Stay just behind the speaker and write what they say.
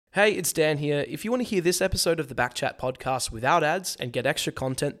Hey, it's Dan here. If you want to hear this episode of the Backchat podcast without ads and get extra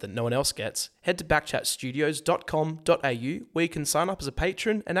content that no one else gets, head to backchatstudios.com.au where you can sign up as a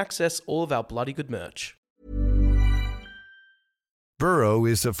patron and access all of our bloody good merch. Burrow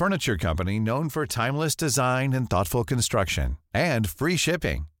is a furniture company known for timeless design and thoughtful construction and free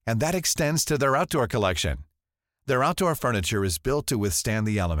shipping, and that extends to their outdoor collection. Their outdoor furniture is built to withstand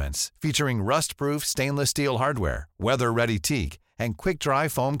the elements, featuring rust-proof stainless steel hardware, weather-ready teak, and quick-dry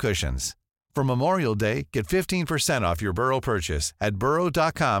foam cushions. For Memorial Day, get 15% off your Burrow purchase at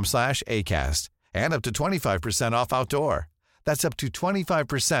burrow.com/ACAST and up to 25% off outdoor. That's up to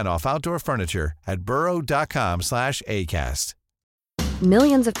 25% off outdoor furniture at burrow.com/ACAST.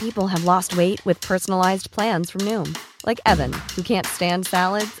 Millions of people have lost weight with personalized plans from Noom. Like Evan, who can't stand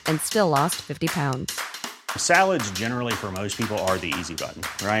salads and still lost 50 pounds. Salads generally for most people are the easy button,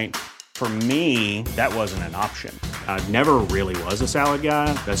 right? For me, that wasn't an option. I never really was a salad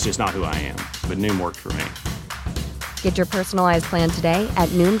guy. That's just not who I am. But Noom worked for me. Get your personalized plan today at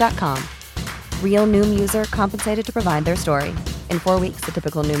Noom.com. Real Noom user compensated to provide their story. In 4 weeks, the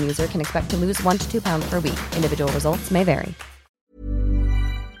typical Noom user can expect to lose 1 to 2 pounds per week. Individual results may vary.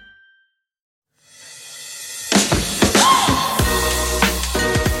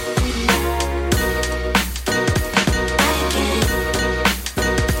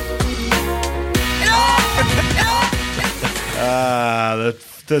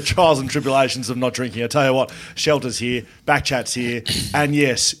 The trials and tribulations of not drinking. I tell you what, Shelter's here, Backchat's here, and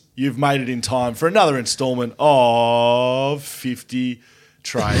yes, you've made it in time for another instalment of 50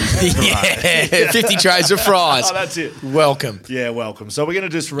 trays of fries. Yeah, 50 trays of fries. Oh, that's it. Welcome. Yeah, welcome. So we're going to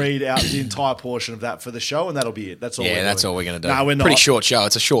just read out the entire portion of that for the show, and that'll be it. That's all. Yeah, we're that's doing. all we're going to do. No, we're not. Pretty short show.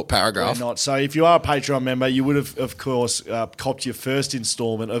 It's a short paragraph. We're not. So if you are a Patreon member, you would have, of course, copped your first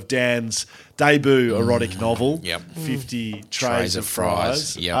instalment of Dan's debut erotic novel. Yep. 50 trays of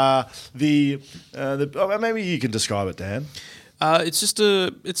fries. Yep. Maybe you can describe it, Dan. It's just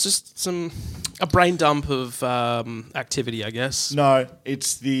a brain dump of activity, I guess. No,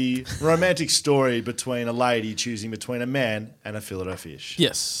 it's the romantic story between a lady choosing between a man and a fillet of fish.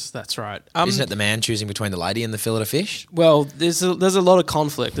 Yes, that's right. Isn't it the man choosing between the lady and the fillet of fish? Well, there's a lot of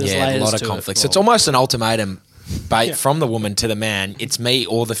conflict. There's Yeah, a layers lot of to conflict. it. So it's almost an ultimatum bait from the woman to the man. It's me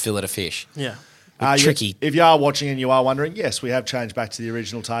or the fillet of fish. Yeah. Tricky. If you are watching and you are wondering, yes, we have changed back to the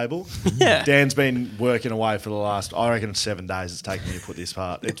original table. Yeah. Dan's been working away for the last, I reckon, 7 days it's taken me to put this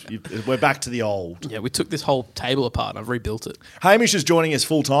part. We're back to the old. Yeah, we took this whole table apart and I've rebuilt it. Hamish is joining us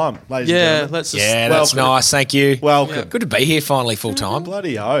full time, ladies and gentlemen. That's That's nice. Thank you. Welcome. Good to be here finally full time.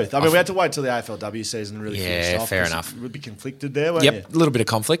 Bloody oath. I mean, we had to wait till the AFLW season really finished off. fair 'cause enough. We'd be conflicted there, weren't Yep, you? a little bit of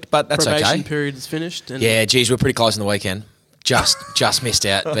conflict, but that's probation okay. period is finished. And Yeah, geez, we're pretty close in the weekend. Just missed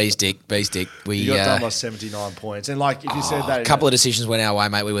out. Bees dick. We You got done by 79 points. And like, if you said that... a couple of decisions went our way,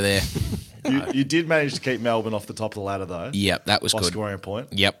 mate. We were there. You did manage to keep Melbourne off the top of the ladder, though. Yep, that was by good. Scoring a point.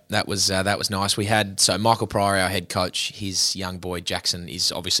 Yep, that was nice. We had Michael Pryor, our head coach. His young boy Jackson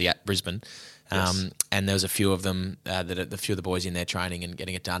is obviously at Brisbane, and there was a few of them a few of the boys in there training and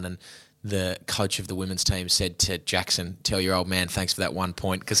getting it done. And the coach of the women's team said to Jackson, "Tell your old man thanks for that 1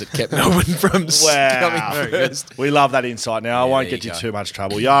 point because it kept Melbourne from coming first." We love that insight. Now, I won't get you go. too much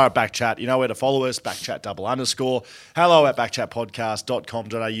trouble. You are at Backchat. You know where to follow us, Backchat_. Hello at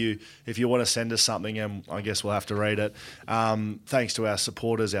backchatpodcast.com.au if you want to send us something, and I guess we'll have to read it. Thanks to our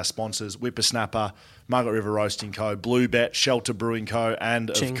supporters, our sponsors, Whippersnapper, Margaret River Roasting Co., Bluebet, Shelter Brewing Co., and,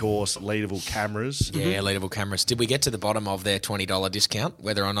 of course, Leaderville Cameras. Yeah, Leaderville Cameras. Did we get to the bottom of their $20 discount,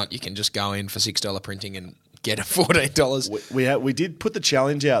 whether or not you can just go in for $6 printing and get a $14? We did put the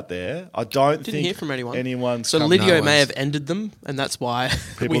challenge out there. I don't Didn't think hear from anyone. anyone's So come- Lydio no may one's- have ended them, and that's why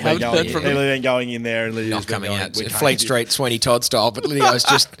People we have been haven't going heard in. from People them. have been going in there, and Lydia's Not been coming going, out. "We can't Fleet do-" Street, Sweeney Todd style, but Lydia's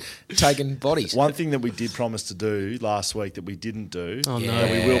just taking bodies. One thing that we did promise to do last week that we didn't do, Oh, no.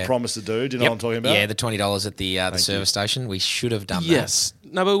 that we will promise to do. Do you know what I'm talking about? Yeah, the $20 at the service station. We should have done Yes.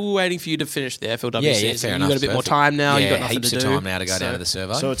 No, but we're waiting for you to finish the FLW Yeah, season. fair You've enough. got a bit more Perfect. time now. Yeah, You've got nothing heaps to of do. time now to go down to the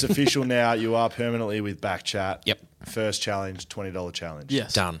servo. So it's official now. You are permanently with Backchat. Yep. First challenge, $20 challenge.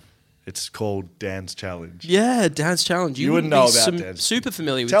 Yes. Done. It's called Dan's Challenge. Yeah, Dan's Challenge. You wouldn't know be about Dan's. Super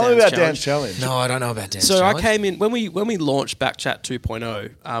familiar with Tell Dan's me about Challenge. Dan's Challenge. No, I don't know about Dan's So challenge. I came in when we launched Backchat 2.0.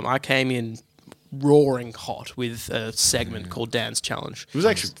 I came in roaring hot with a segment called Dan's Challenge. It was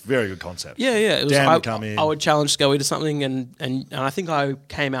actually a very good concept. Yeah. It was, Dan I, would come in. I would challenge Scully to something, and I think I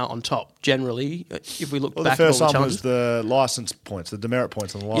came out on top generally. If we look Well, the back at all first the one challenges. was the license points, the demerit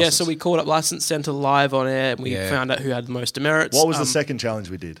points on the license. Yeah, so we called up License Centre live on air, and we Yeah. found out who had the most demerits. What was the second challenge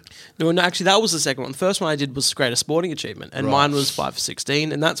we did? No, actually, that was the second one. The first one I did was Greater Sporting Achievement, and mine was 5 for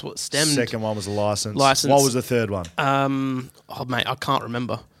 16, and that's what stemmed. Second one was the license. License. What was the third one? Oh, mate, I can't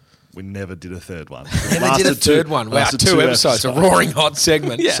remember. we never did a third one. Never did a third one. Wow, lasted 2 episodes. A roaring hot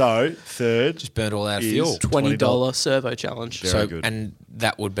segment. So third, Just burnt all out of is fuel. $20 servo challenge. Very good. And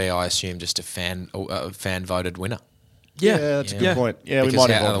that would be, I assume, just a fan voted winner. Yeah, that's a good point. Yeah, Because we might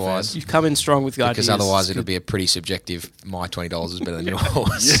how- involve otherwise- fans. You've come in strong with ideas. Because otherwise it'll be a pretty subjective, my $20 is better than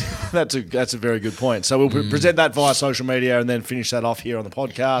yours. That's a very good point. So we'll present that via social media and then finish that off here on the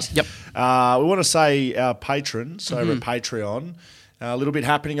podcast. Yep. We want to say our patrons over at Patreon. A little bit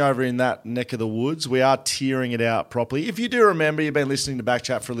happening over in that neck of the woods. We are tiering it out properly. If you do remember, you've been listening to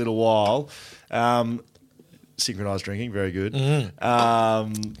Backchat for a little while. Synchronised drinking, very good.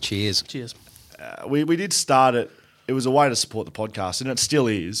 Cheers. Cheers. We did start it. It was a way to support the podcast, and it still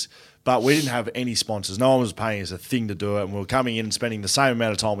is. But we didn't have any sponsors. No one was paying us a thing to do it, and we were coming in and spending the same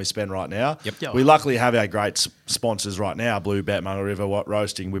amount of time we spend right now. Yep. We luckily have our great sponsors right now: Blue Bet, Munga River,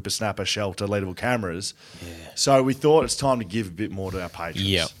 Roasting, Whippersnapper, Shelter, Leadable Cameras. Yeah. So we thought it's time to give a bit more to our patrons.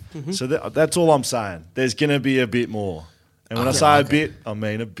 Yep. So that's all I'm saying. There's going to be a bit more. And when I say a bit, I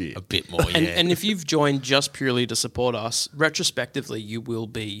mean a bit. A bit more, yeah. And if you've joined just purely to support us, retrospectively, you will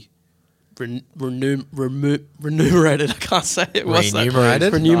be remunerated. I can't say it. What's that?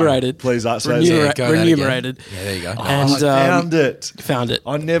 Remunerated? Remunerated. Please, say Go that remunerated. again. Yeah, there you go. And I found it. Found it.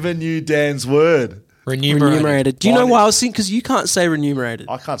 I never knew Dan's word. Remunerated. Do you know why I was thinking? Because you can't say remunerated.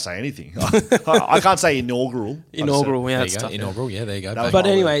 I can't say anything. I can't say inaugural. Inaugural, yeah, There that's you go. tough. Inaugural, yeah, there you go. That was But my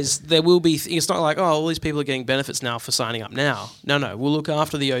word. anyways, there will be. It's not like all these people are getting benefits now for signing up now. No, we'll look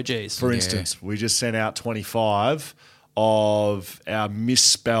after the OGs. For instance, we just sent out 25 of our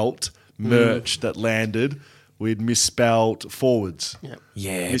misspelt merch that landed. We'd misspelled forwards.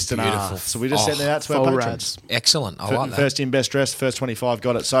 Yeah, Missed an beautiful. R. So we just sent it out to our full patrons. rads. Excellent. I like that. First in, best dressed, first 25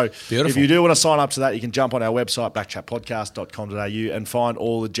 got it. So Beautiful. if you do want to sign up to that, you can jump on our website, backchatpodcast.com.au, and find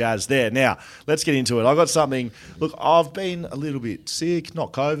all the jazz there. Now, let's get into it. I got something. Look, I've been a little bit sick,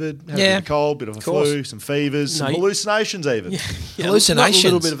 not COVID, had a bit of cold, bit of a flu, some fevers, some hallucinations even. Yeah, Hallucinations. Not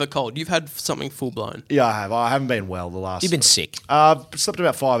a little bit of a cold. You've had something full blown. Yeah, I have. I haven't been well the last. You've been sick. I've slept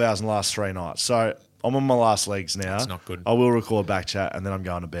about 5 hours in the last 3 nights. So I'm on my last legs now. That's not good. I will record back chat and then I'm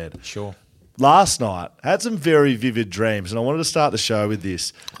going to bed. Sure. Last night, I had some very vivid dreams, and I wanted to start the show with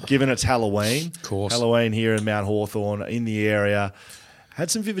this, given it's Halloween. Of course. Halloween here in Mount Hawthorn, in the area.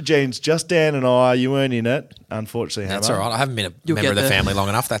 Had some vivid dreams. Just Dan and I. You weren't in it, unfortunately. That's Hammer. all right. I haven't been a You'll member of get the there. family long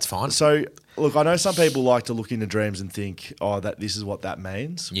enough. That's fine. So, look, I know some people like to look into dreams and think, that this is what that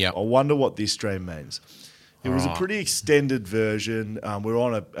means. Yep. I wonder what this dream means. It was a pretty extended version. We were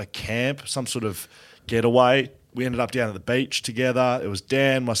on a camp, some sort of getaway. We ended up down at the beach together. It was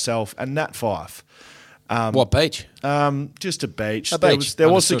Dan, myself, and Nat Fife. What beach? Just a beach. A There beach. was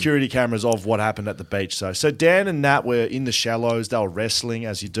Understood. security cameras of what happened at the beach. So Dan and Nat were in the shallows. They were wrestling,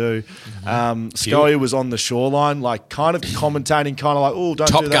 as you do. Scully was on the shoreline, like kind of commentating, kind of like, oh, don't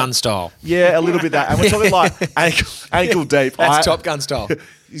Top do that. Gun style. Yeah, a little bit that. And we're talking like ankle deep. That's Top Gun style.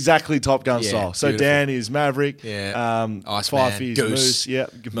 Exactly Top Gun Yeah, style. So beautiful. Dan is Maverick. Yeah. Fife Iceman. is Goose. Moose. Yeah.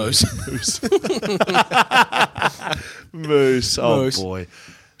 Moose. Moose. Oh, Moose. boy.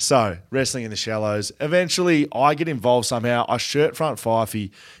 So, wrestling in the shallows. Eventually, I get involved somehow. I shirt front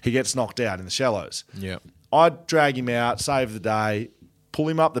Fifey. He gets knocked out in the shallows. Yeah. I drag him out, save the day, pull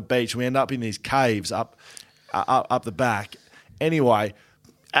him up the beach. We end up in these caves up the back. Anyway,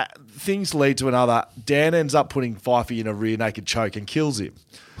 things lead to another. Dan ends up putting Fifey in a rear naked choke and kills him.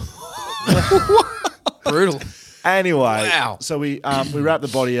 Brutal. Anyway, Wow. so we wrap the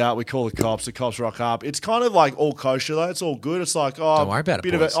body out. We call the cops. The cops rock up. It's kind of like all kosher though. It's all good. It's like Don't worry about it,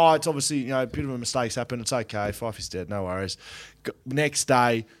 bit boys. it's obviously a bit of a mistakes happen. It's okay. Fifey's dead. No worries. Next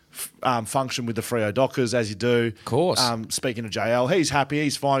day, function with the Freo Dockers as you do. Of course. Speaking of JL, he's happy.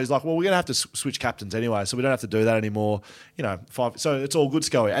 He's fine. He's like, well, we're gonna have to switch captains anyway, so we don't have to do that anymore. So it's all good,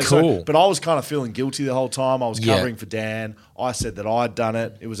 Scully. And Cool. but I was kind of feeling guilty the whole time. I was Yeah. covering for Dan. I said that I'd done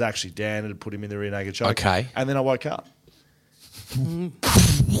it. It was actually Dan that had put him in the rear naked choke. Okay. And then I woke up.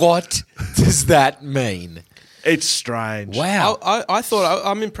 What does that mean? It's strange. Wow. I thought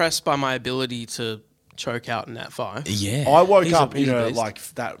I'm impressed by my ability to choke out in that fire. Yeah. I woke He's a- up he's a in beast. like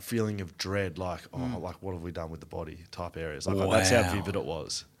that feeling of dread, like like what have we done with the body type areas. Like that's how Wow. vivid it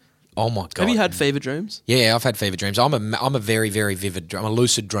was. Oh my god. Have you had fever dreams? Yeah, I've had fever dreams. I'm a very, very vivid. I'm a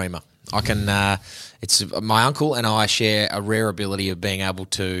lucid dreamer. I can. It's my uncle and I share a rare ability of being able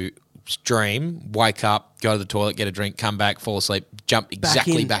to dream, wake up, go to the toilet, get a drink, come back, fall asleep, jump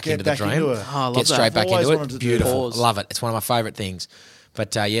exactly in. back Get into the back dream, into it. Oh, I love get that. straight back I've always into wanted to it. do Beautiful, that. love it. It's one of my favourite things.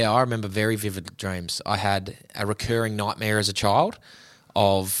 But yeah, I remember very vivid dreams. I had a recurring nightmare as a child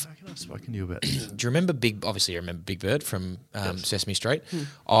of. I've spoken to you about this. Do you remember Obviously, I remember Big Bird from Sesame Street.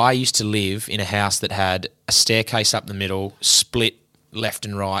 I used to live in a house that had a staircase up the middle, split left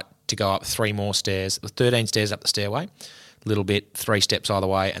and right, to go up 3 more stairs, 13 stairs up the stairway, little bit, 3 steps either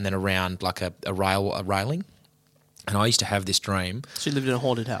way, and then around like a railing. And I used to have this dream. So you lived in a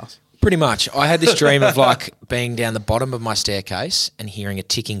haunted house? Pretty much. I had this dream of like being down the bottom of my staircase and hearing a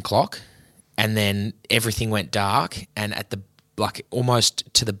ticking clock, and then everything went dark, and at the like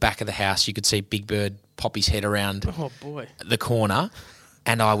almost to the back of the house you could see Big Bird pop his head around the corner,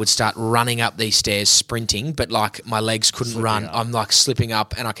 and I would start running up these stairs sprinting, but like my legs couldn't run. I'm like slipping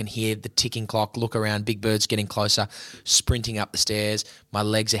up, and I can hear the ticking clock, look around, Big Bird's getting closer, sprinting up the stairs. My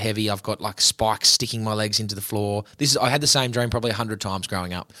legs are heavy. I've got like spikes sticking my legs into the floor. I had the same dream probably 100 times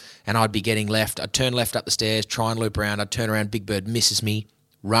growing up, and I'd be getting left. I'd turn left up the stairs, try and loop around. I'd turn around, Big Bird misses me.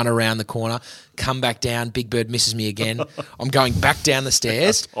 Run around the corner, come back down, Big Bird misses me again. I'm going back down the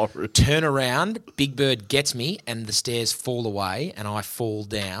stairs, turn around, Big Bird gets me, and the stairs fall away, and I fall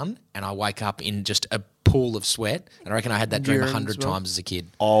down, and I wake up in just a pool of sweat. And I reckon I had that dream 100 times as a kid.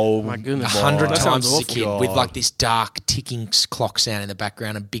 Oh, my goodness. 100 times as a awful. kid with like this dark ticking clock sound in the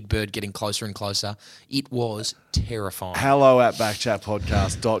background and Big Bird getting closer and closer. It was terrifying.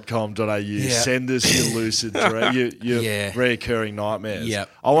 hello@backchatpodcast.com.au. Send us your lucid, your reoccurring nightmares. Yep.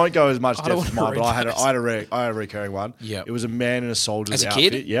 I won't go as much depth as mine, read but I had those. a recurring one. Yep. It was a man in a soldier's As a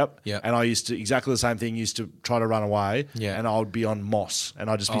outfit. kid? Yep. And I used to, exactly the same thing, used to try to run away, and I would be on moss, and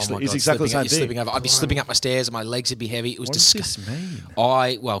I'd just be sleeping. It's exactly the same thing. Slipping over. I'd be slipping up my stairs, and my legs would be heavy. It was What does disgusting. this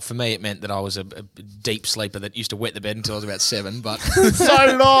mean? Well, for me, it meant that I was a deep sleeper that used to wet the bed until I was about 7. But So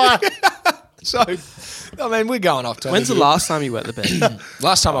did I. so, I mean, we're going off topic. When's the last time you wet the bed?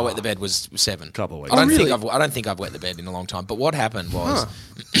 Last time I wet the bed was 7. Couple of weeks. I don't really? think I've wet the bed in a long time. But what happened was,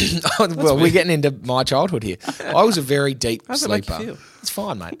 well, we're getting into my childhood here. I was a very deep How's it make sleeper. you feel? It's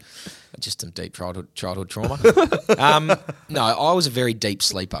fine, mate. Just some deep childhood trauma. No, I was a very deep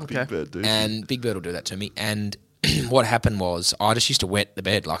sleeper. Okay. Bird, dude. And Big Bird will do that to me. And what happened was I just used to wet the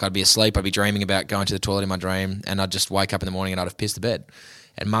bed. Like I'd be asleep, I'd be dreaming about going to the toilet in my dream, and I'd just wake up in the morning and I'd have pissed the bed.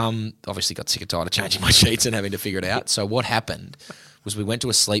 And Mum obviously got sick and tired of changing my sheets and having to figure it out. So what happened was we went to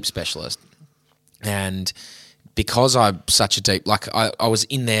a sleep specialist, and because I'm such a deep, like I was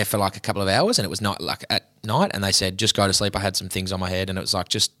in there for like a couple of hours, and it was not like at night, and they said just go to sleep. I had some things on my head, and it was like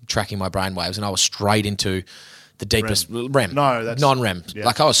just tracking my brain waves, and I was straight into the deepest REM. No, that's non-REM. yeah.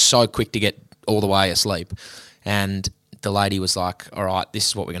 Like I was so quick to get all the way asleep, and the lady was like, "All right, this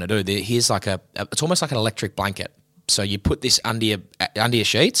is what we're going to do. Here's like it's almost like an electric blanket. So you put this under your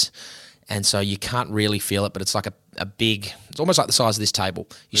sheets." And so you can't really feel it, but it's like a big, it's almost like the size of this table.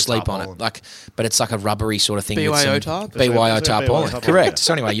 You sleep on it, but it's like a rubbery sort of thing. BYO type? BYO type BYO on. type. Correct.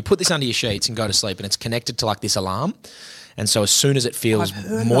 So anyway, you put this under your sheets and go to sleep, and it's connected to like this alarm. And so as soon as it feels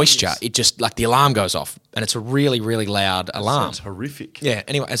moisture, it just like the alarm goes off, and it's a really, really loud alarm. Sounds horrific. Yeah.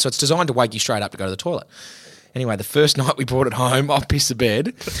 Anyway, and so it's designed to wake you straight up to go to the toilet. Anyway, the first night we brought it home, I pissed the bed.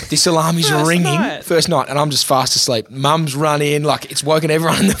 This alarm is ringing. First night, and I'm just fast asleep. Mum's run in, like it's woken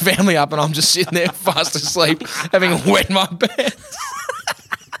everyone in the family up, and I'm just sitting there fast asleep, having wet my bed.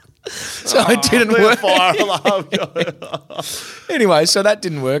 So it didn't work. Fire alarm. Anyway, so that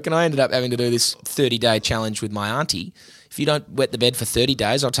didn't work, and I ended up having to do this 30-day challenge with my auntie. If you don't wet the bed for 30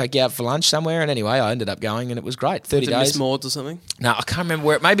 days, I'll take you out for lunch somewhere. And anyway, I ended up going, and it was great. 30 days. Miss Maud's or something? No, I can't remember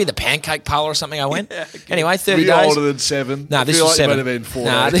where. Maybe the pancake parlor or something I went. Anyway, 30 Were you days. older than 7? No, I this feel was like 7. You might have been 4.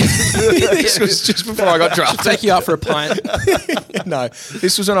 Nah, this was just before I got drafted. Take you out for a pint. No,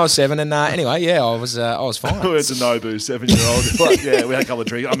 this was when I was 7, and anyway, yeah, I was fine. We went to Nobu, 7-year-old. But yeah, we had a couple of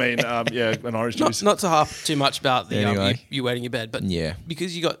drinks. I mean, an orange juice. Not to harp too much about the Anyway. you wetting your bed, but Yeah.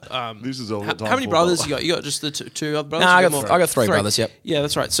 because you got This is all how, the time how many for, brothers but- you got? You got just the two other brothers? No, I You got more? 3 brothers. Yep. Yeah,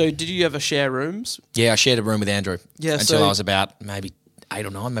 that's right. So did you ever share rooms? Yeah, I shared a room with Andrew. Yeah, until so- I was about maybe 8 or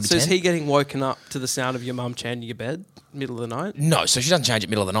 9, maybe So 10. is he getting woken up to the sound of your mum changing your bed middle of the night? No, so she doesn't change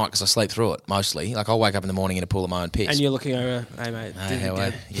it middle of the night because I sleep through it mostly. Like I'll wake up in the morning in a pool of my own piss. And you're looking over, hey mate, did it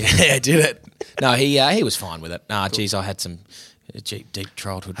again. Yeah, I did it. No, he was fine with it. Nah, geez, I had some deep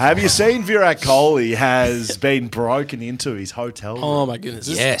childhood. Have you seen Virat Kohli has been broken into his hotel room? Oh my goodness.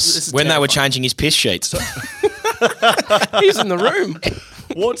 Yes, This is when they were terrifying. changing his piss sheets. He's in the room.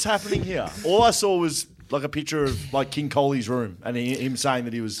 What's happening here? All I saw was like a picture of like King Kohli's room and him saying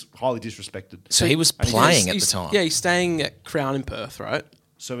that he was highly disrespected. So he was playing at the time. Yeah, he's staying at Crown in Perth, right?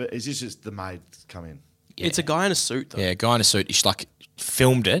 So is this just the maid come in? It's a guy in a suit though. Yeah, guy in a suit. He's like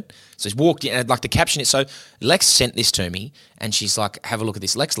filmed it. So he's walked in and like the caption is so Lex sent this to me and she's like, have a look at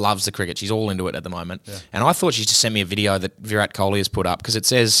this. Lex loves the cricket. She's all into it at the moment. Yeah. And I thought she'd just sent me a video that Virat Kohli has put up because it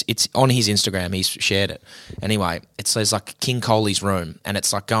says it's on his Instagram. He's shared it. Anyway, it says like King Kohli's room and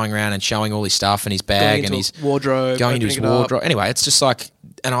it's like going around and showing all his stuff and his bag and his wardrobe. going into his opening it up. wardrobe. Anyway, it's just like,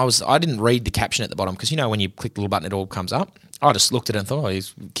 and I didn't read the caption at the bottom because you know when you click the little button, it all comes up. I just looked at it and thought,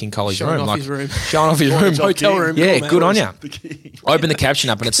 he's King Colley's Showing room. off his room. Showing off his room. Hotel room. Yeah, Cool, good man. on you. Open the caption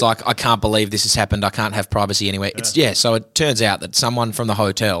up and it's like, I can't believe this has happened. I can't have privacy anywhere. So it turns out that someone from the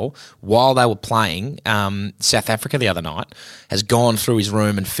hotel, while they were playing South Africa the other night, has gone through his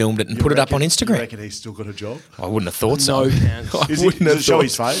room and filmed it and put it up on You Instagram. reckon he's still got a job? I wouldn't have thought so. No chance. I Does he wouldn't have show thought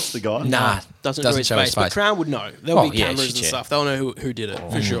his face, the guy? Nah, Doesn't show his face. But Crown would know. There'll be cameras and stuff. They'll know who did it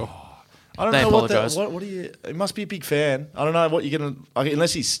for sure. I don't They know apologise. what do you? It must be a big fan. I don't know what you're gonna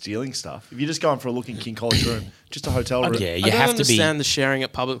unless he's stealing stuff. If you're just going for a look in King Colley's room, just a hotel room. Yeah, I you don't have to be. understand the sharing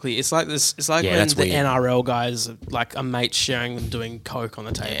it publicly. It's like this. It's like Yeah, when that's the weird. NRL guys, like a mate sharing them doing coke on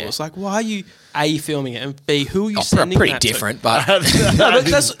the table. Yeah. It's like, why are you A, filming it, and B, who are you Oh, sending pretty that different, to? but No,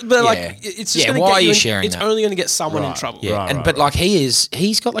 but like, Yeah. it's just Yeah, going to why get are you in- sharing It's that? only going to get someone in Right. trouble. yeah, Right, but like he's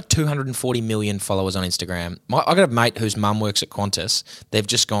got like 240 million followers on Instagram. I got a mate whose mum works at Qantas. They've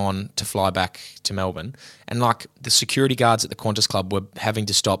just gone to fly back to Melbourne, and like the security guards at the Qantas Club were having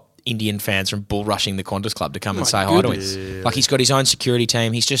to stop Indian fans from bull rushing the Qantas Club to come and say hi to him. Like he's got his own security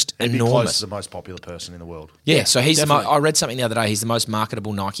team. He's just He'd be close enormous. to the most popular person in the world. Yeah, so he's definitely. I read something the other day. He's the most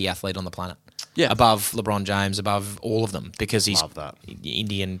marketable Nike athlete on the planet. Yeah. above LeBron James, above all of them because he's Love that.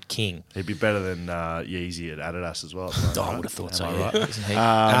 Indian king. He'd be better than Yeezy at Adidas as well. Oh, I would have thought so. Am I Yeah. right? Isn't he?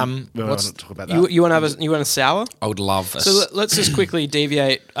 We what's- want to talk about that. You want to have you want a sour? I would love. So let's just quickly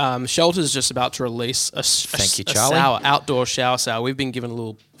deviate. Shelter's just about to release a Thank you, a Charlie. sour, outdoor shower sour. We've been given a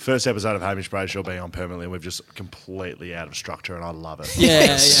little. First episode of Hamish Brayshaw being on permanently, and we've just completely out of structure, and I love it.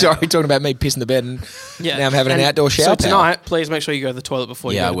 Yeah, Sorry, talking about me pissing the bed, and yeah. now I'm having And an outdoor shower. So pal. tonight, please make sure you go to the toilet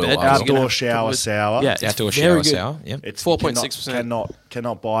before Yeah, I you go will, to bed. I will. because you're gonna Outdoor have shower trouble with- sour. Yeah, it's outdoor very shower good. sour. Yep. It's 4.6%.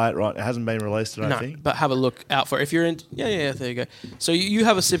 Cannot buy it. Right, it hasn't been released. I don't No, think. but have a look out for it. If you're in, yeah, there you go. So you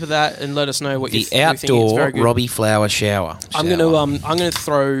have a sip of that and let us know what The you think. It's outdoor very good. Robbie Flower shower. I'm gonna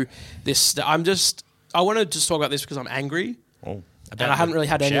throw this. I want to just talk about this because I'm angry. Oh. And I haven't really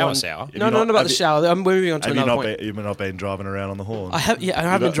had shower anyone. sour? No, Have you not not- about have the you- shower. I'm moving on to Have you another not point. been? You've not been driving around on the horn. I have. Yeah, I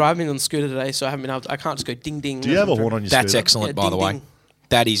have been got- driving on the scooter today, so I haven't been able. I can't just go ding ding. Do you have a horn on your That's scooter? excellent, Yeah, by the ding, way. ding.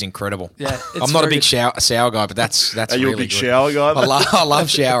 That is incredible. Yeah, it's I'm not a very big good. sour guy, but that's Are you really a big good. shower guy? I love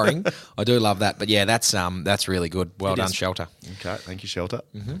showering. I do love that, but yeah, that's really good. Well It done, is. Shelter. Okay, thank you, Shelter.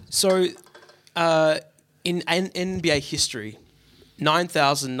 So, in NBA history,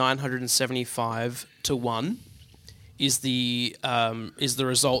 9,975 to 1 is the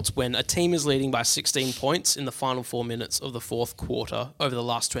results when a team is leading by 16 points in the final 4 minutes of the fourth quarter over the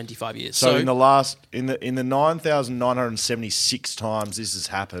last 25 years. So in the 9,976 times this has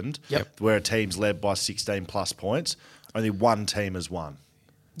happened, Yep. where a team's led by 16 plus points, only one team has won.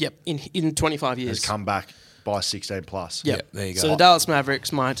 yep, in 25 years. Has come back by 16 plus. Yep. Yep, there you go. So the Dallas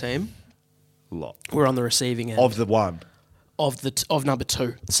Mavericks, my team, A lot. were on the receiving end Of the one. of number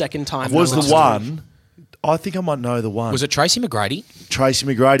 2. Second time. Was number the two. one, I think I might know the one. Was it Tracy McGrady? Tracy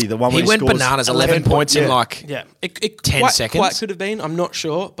McGrady, the one He where went scores bananas, 11 points in yeah. like Yeah, it 10 quite, seconds? Quite could have been. I'm not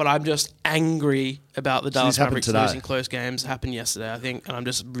sure, but I'm just angry about the Dallas this happened Mavericks today? losing close games. It happened yesterday, I think, and I'm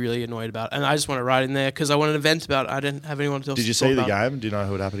just really annoyed about it. And I just want to write in there because I wanted an event about it. I didn't have anyone else. Did you to see talk the about game? Do you know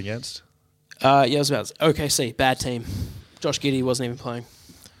who it happened against? Yeah, it was about OKC, bad team. Josh Giddey wasn't even playing.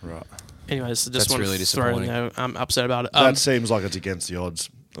 Right. Anyways, I just That's want really to throw it in disappointing. there. I'm upset about it. That seems like it's against the odds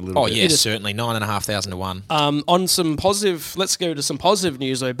a little Oh bit. yes, certainly 9,500 to 1. On some positive, let's go to some positive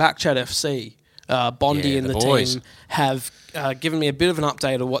news though. Backchat FC, Bondi Yeah, and the the boys. team have given me a bit of an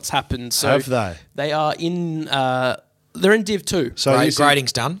update of what's happened. So Have they? They are in. They're in Div 2. So you see-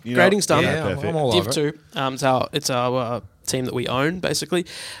 Grading's done. you know- Grading's done. Yeah, perfect. I'm all Div over it. 2. It's our team that we own, basically.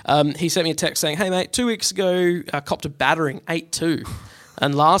 He sent me a text saying, "Hey mate, 2 weeks ago, copped a battering 8-2,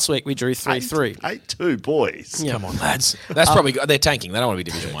 and last week we drew 3-3." 8-2, boys. Yeah. Come on, lads. That's probably good. They're tanking. They don't want to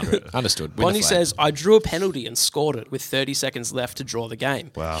be Division 1. Understood. Win the Bondi flag. says, "I drew a penalty and scored it with 30 seconds left to draw the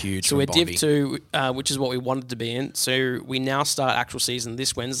game." Wow. Huge. So from we're Bondi. Div 2, which is what we wanted to be in. So we now start actual season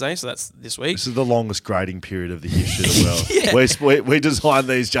this Wednesday, so that's this week. This is the longest grading period of the history of the world. We designed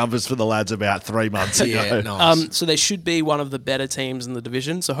these jumpers for the lads about 3 months ago. Yeah, nice. So they should be one of the better teams in the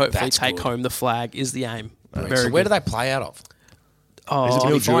division. So hopefully That's take good. home the flag is the aim. So Very where good. do they play out of? Is it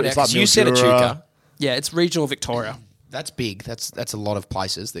Can we Mildura? find out? It's like 'Cause you said Mildura. Echuca. Yeah, it's regional Victoria. That's big. That's a lot of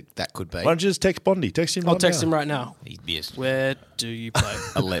places that could be. Why don't you just text Bondi? Text him I'll right text now. him right now. He'd be Where do you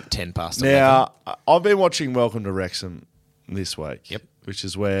play? 10 past 11. Now, I've been watching Welcome to Wrexham this week. Yep. Which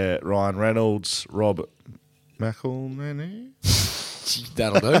is where Ryan Reynolds, Rob McElhenney?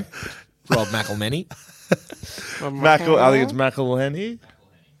 That'll do. Rob McElhenney. I think it's McElhenney.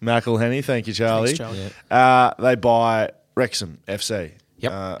 McElhenney, thank you, Charlie. Thanks, Charlie. They buy Wrexham FC,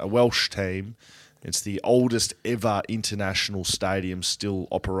 Yep. a Welsh team It's the oldest ever international stadium still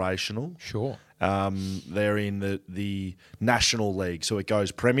operational. Sure. They're in the National League. So it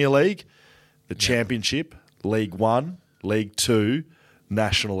goes Premier League, the Championship, League One, League Two,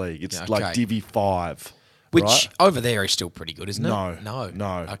 National League. It's like Divi 5. Which right? over there is still pretty good, isn't it? No.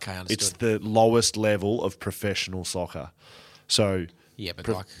 Okay, understood. It's the lowest level of professional soccer. So yeah,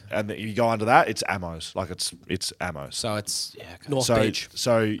 but and you go under that, it's Amos. Like it's Amos. so it's okay. North Beach.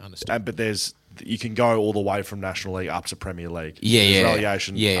 But you can go all the way from National League up to Premier League. Yeah, There's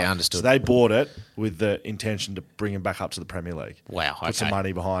relegation. Yeah, understood. So they bought it with the intention to bring him back up to the Premier League. Wow, Put some okay.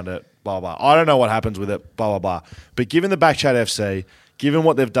 money behind it, blah, blah. I don't know what happens with it, blah, blah, blah. But given the Backchat FC, given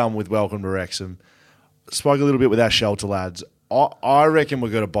what they've done with Welcome to Wrexham, spoke a little bit with our shelter lads, I reckon we're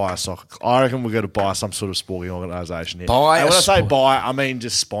going to buy a soccer. I reckon we're going to buy some sort of sporting organisation here. And when I say buy, I mean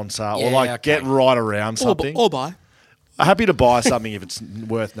just sponsor or get right around something. Or buy. I'm happy to buy something if it's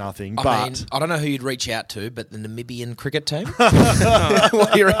worth nothing. I mean, I don't know who you'd reach out to, but the Namibian cricket team?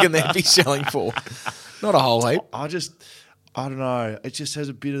 What do you reckon they'd be selling for? Not a whole heap. I don't know. It just has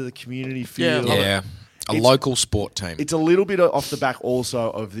a bit of the community feel. Yeah. A local sport team. It's a little bit off the back also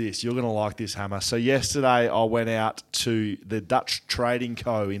of this. You're going to like this, Hammer. So yesterday I went out to the Dutch Trading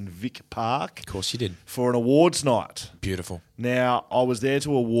Co. in Vic Park. Of course you did. For an awards night. Beautiful. Now, I was there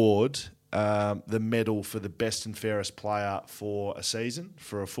to award the medal for the best and fairest player for a season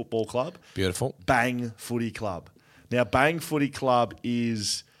for a football club. Beautiful. Bang Footy Club. Now, Bang Footy Club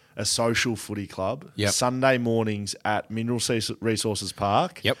is a social footy club. Yep. Sunday mornings at Mineral Resources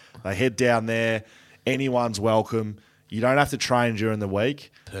Park. Yep. They head down there. Anyone's welcome. You don't have to train during the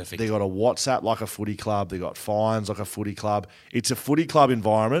week. Perfect. They got a WhatsApp like a footy club. They got fines like a footy club. It's a footy club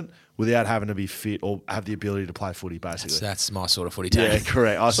environment without having to be fit or have the ability to play footy, basically. That's my sort of footy team. Yeah,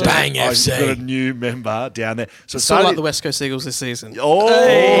 correct. Bang I FC. got a new member down there. So It's sort of like the West Coast Eagles this season.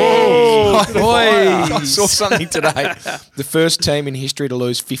 I saw something today. The first team in history to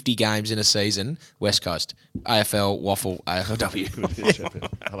lose 50 games in a season, West Coast. AFL, Waffle,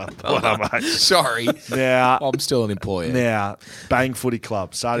 AFLW. Well done, mate. Sorry. Now, I'm still an employee. Now, Bang Footy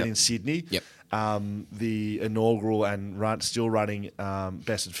Club started in Sydney. Yep. The inaugural and still running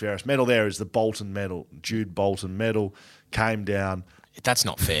best and fairest medal there is the Bolton medal. Jude Bolton medal came down. That's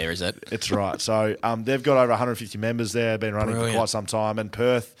not fair, is it? It's right. So they've got over 150 members there, been running Brilliant. for quite some time. And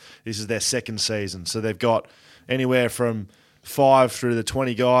Perth, this is their second season. So they've got anywhere from 5 through the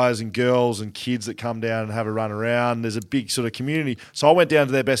 20 guys and girls and kids that come down and have a run around. There's a big sort of community. So I went down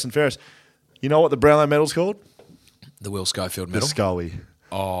to their best and fairest. You know what the Brownlow medal's called? The Will Schofield medal. The Scully.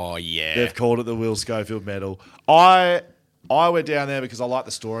 Oh, yeah. They've called it the Will Schofield medal. I went down there because I like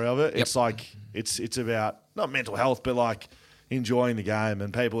the story of it. Yep. It's like it's about not mental health, but like enjoying the game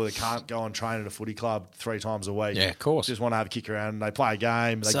and people that can't go and train at a footy club 3 times a week. Yeah, of course. Just want to have a kick around and they play a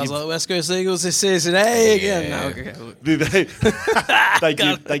game. They Sounds like the West Coast Eagles this season. Hey, again. No, okay.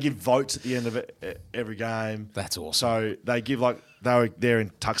 they give votes at the end of every game. That's awesome. So they give they were there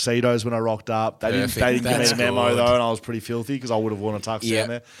in tuxedos when I rocked up. They didn't Perfect. give me That's the memo good. though, and I was pretty filthy because I would have worn a tux Yep. down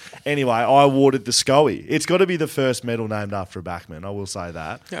there. Anyway, I awarded the Scully. It's got to be the first medal named after a backman. I will say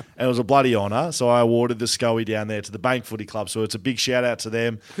that. Yeah. And it was a bloody honour. So I awarded the Scully down there to the Bank Footy Club. So it's a big shout out to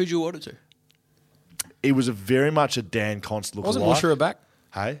them. Who'd you order to? It was very much a Dan Const look Wasn't alike. Woosher back?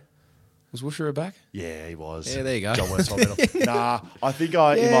 Hey. Was Woosher back? Yeah, he was. Yeah, there you go. John Westphal medal. Nah, I think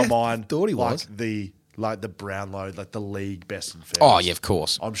in my mind thought he was. the Brownlow, like the league best and fairest. Oh, yeah, of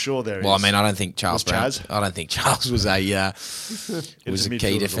course. I'm sure there is. Well, I mean, I don't think Charles Was Brown. Chaz? I don't think Charles was a It a key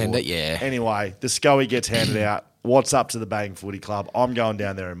midfielder's defender. award. Yeah. Anyway, the Scully gets handed out. What's up to the Bang Footy Club? I'm going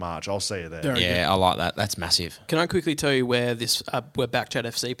down there in March. I'll see you there. Very Yeah, I like that. That's massive. Can I quickly tell you where where Backchat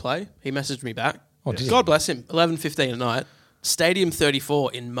FC play? He messaged me back. Oh, did he? God bless him. 11:15 at night. Stadium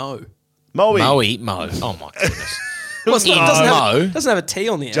 34 in Mo. Moe. Mo. Oh, my goodness. What's In Mo? doesn't have a T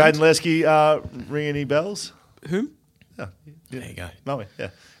on the end. Jaden Lesky, ring any bells? Whom? Yeah. There you go. Moe, yeah.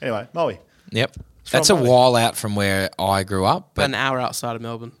 Anyway, Moe. Yep. That's a from while out from where I grew up. About But an hour outside of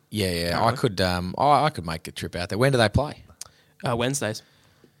Melbourne. yeah, I could make a trip out there. When do they play? Wednesdays.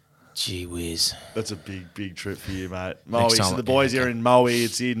 Gee whiz. That's a big, big trip for you, mate. Moe. Next So time- the boys yeah, are okay. in Moe.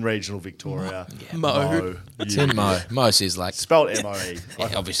 It's in regional Victoria. Mo. It's in Mo. Mo is like, Spelled M-O-E. yeah,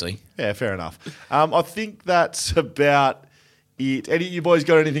 obviously. Yeah, fair enough. I think that's about it. Any you boys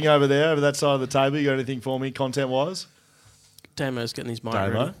got anything over there, over that side of the table? You got anything for me, content-wise? Damo's getting his mic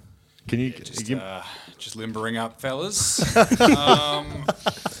Damo? ready. Can you... Just limbering up, fellas.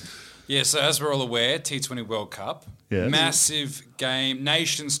 Yeah, so as we're all aware, T20 World Cup, Yeah. massive game,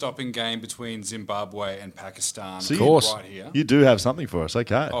 nation-stopping game between Zimbabwe and Pakistan. So Of course. Right here. you do have something for us.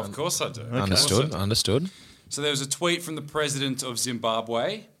 Okay. Of course I do. Understood. So there was a tweet from the president of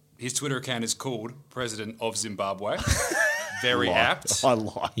Zimbabwe. His Twitter account is called President of Zimbabwe. Very apt. I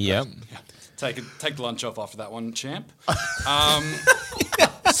like. Yep. Take the lunch off after that one, champ.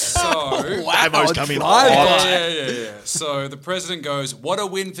 Damo's coming Yeah. So the president goes, "What a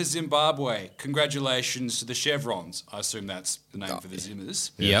win for Zimbabwe. Congratulations to the Chevrons." I assume that's the name for the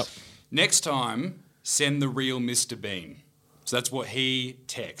Zimmers. Yep. Next time, send the real Mr. Bean. So that's what he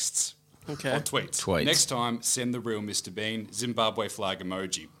texts. Okay. Or tweets. Next time, send the real Mr. Bean. Zimbabwe flag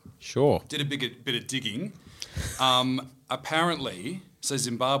emoji. Sure. Did a bit of digging. Apparently, so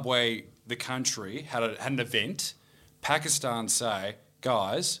Zimbabwe, the country, had an event. Pakistan say,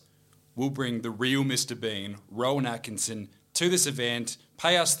 guys, we'll bring the real Mr. Bean, Rowan Atkinson, to this event.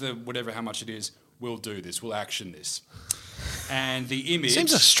 Pay us the whatever, how much it is. We'll do this. We'll action this. And the image...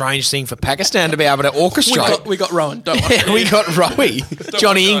 Seems a strange thing for Pakistan to be able to orchestrate. We got Rowan, don't worry. Yeah, we got Rowie,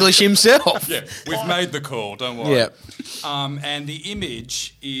 Johnny English himself. Yeah, we've made the call, don't worry. Yeah. And the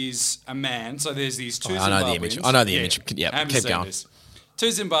image is a man. So there's these two Zimbabweans. I know the image. Yeah, keep going. This. Two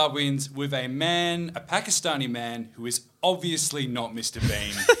Zimbabweans with a Pakistani man who is obviously not Mr.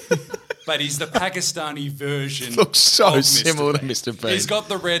 Bean, but he's the Pakistani version. Looks so of Mr. similar to Bean. Mr. Bean. He's got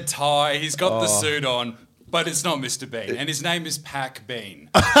the red tie, he's got the suit on, but it's not Mr. Bean, and his name is Pak Bean.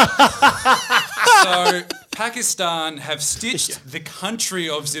 So Pakistan have stitched the country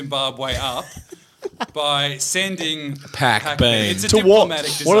of Zimbabwe up by sending Pak Bean. It's a To what? diplomatic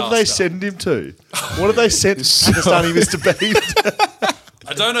disaster. What have they sent him to? What have they sent Pakistani Mr. Bean?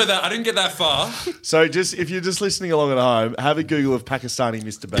 I don't know that. I didn't get that far. So if you're just listening along at home, have a Google of Pakistani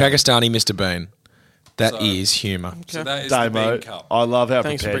Mr. Bean. Pakistani Mr. Bean. That So- is humour. So that is the Damo, Bean Cup. I love how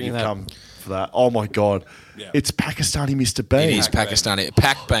Thanks for prepared bringing you've that. come for that. Oh my God. Yeah. It's Pakistani Mr. Bean. It is Pakistani.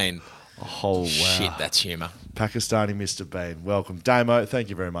 Pak Bean. Oh, wow. Shit, that's humour. Pakistani Mr. Bean. Welcome. Damo, thank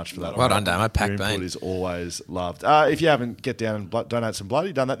you very much for that. Well done, Damo. Pak Your input Bean. is always loved. If you haven't, get down and donate some blood.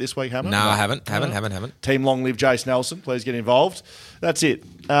 You done that this week, Hammer? No, I haven't. Team Long Live Jace Nelson. Please get involved. That's it.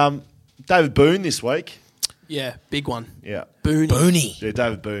 David Boone this week. Yeah, big one. Yeah. Booney. Yeah,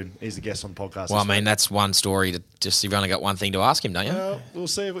 David Boone. He's the guest on the podcast. Well, I this mean, week. that's one story to just, you've only got one thing to ask him, don't you? We'll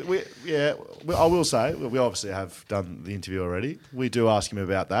see. I will say, we obviously have done the interview already. We do ask him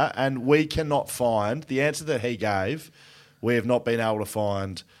about that, and we cannot find the answer that he gave. We have not been able to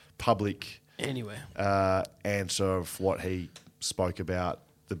find public Anywhere. answer of what he spoke about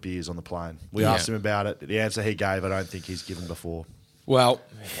the beers on the plane. We Yeah. asked him about it. The answer he gave, I don't think he's given before. Well,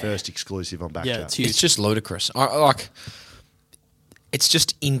 First exclusive on Backchat. Yeah, it's huge. it's just ludicrous. It's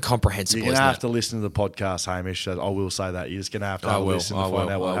just incomprehensible, You're going to isn't have it? to listen to the podcast, Hamish. I will say that. You're just going to have to I will, listen to I find will,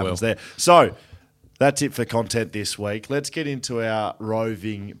 out what I happens will. there. So, that's it for content this week. Let's get into our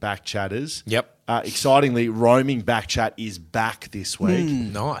roving back chatters. Yep. Excitingly, roaming back chat is back this week.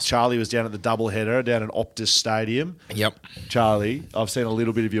 Nice. Charlie was down at the doubleheader down at Optus Stadium. Yep. Charlie, I've seen a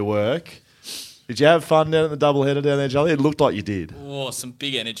little bit of your work. Did you have fun down at the doubleheader down there, Charlie? It looked like you did. Oh, some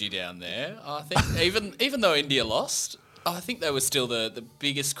big energy down there. I think even though India lost, I think they were still the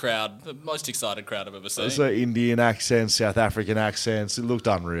biggest crowd, the most excited crowd I've ever seen. So Indian accents, South African accents. It looked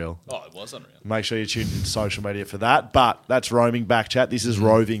unreal. Oh, it was unreal. Make sure you tune into social media for that. But that's roaming back chat. This is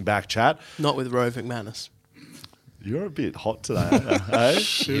roving back chat. Not with Roving Madness. You're a bit hot today, eh?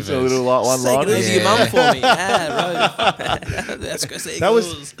 It's a little like one Take it liner. over your mum for me. Yeah, Rove. That's good. That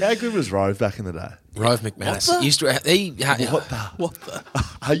was how good was Rove back in the day? Rove McManus. What the? Used to, What the?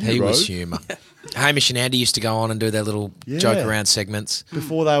 Are you he Rove? was humour. Hamish and Andy used to go on and do their little Yeah. joke around segments.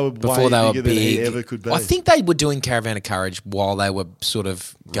 Before they were Before way they were bigger than he big. ever could be. I think they were doing Caravan of Courage while they were sort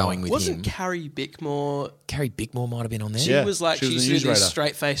of going with Wasn't him. Carrie Bickmore? Carrie Bickmore might have been on there. She Yeah, was like, she she was used the to do these newsreader.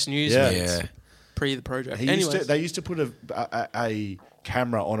 straight face news Yeah. reads Yeah. pre the project. they used to put a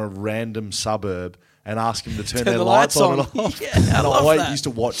camera on a random suburb and ask him to turn their the lights lights on and on. off. Yeah, I and love I that. used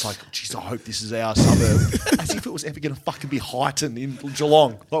to watch like, geez, I hope this is our suburb. As if it was ever going to fucking be Highton in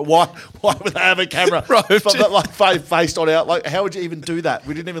Geelong. Like, why would they have a camera faced on out? Like, how would you even do that?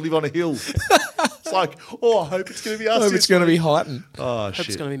 We didn't even live on a hill. It's like, I hope it's going to be us. I hope this it's going to be week. Heighton. Oh, Hope shit.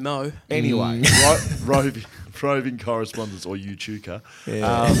 it's going to be Mo. Anyway, roving correspondence or YouTuber.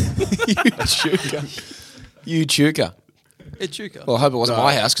 You chuka. Echuca. Well, I hope it wasn't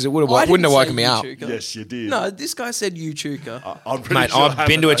my house because it wouldn't I have didn't woken say me up. Echuca. Yes, you did. No, this guy said Echuca. I'm pretty Mate, sure I've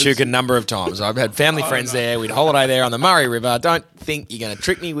been to Hammer knows. Echuca a number of times. I've had family friends there. We'd holiday there on the Murray River. Don't think you're going to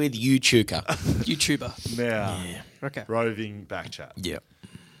trick me with Echuca. YouTuber. Now, Okay. roving back chat. Yep.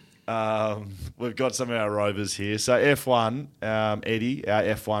 We've got some of our rovers here. So F1, Eddie, our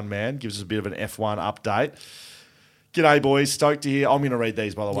F1 man, gives us a bit of an F1 update. G'day, boys. Stoked to hear. I'm going to read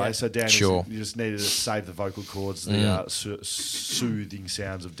these, by the way. Yeah. So, Dan, Sure. you just needed to save the vocal cords, the soothing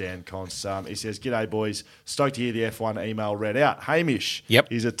sounds of Dan Const. He says, G'day, boys. Stoked to hear the F1 email read out. Hamish. Yep.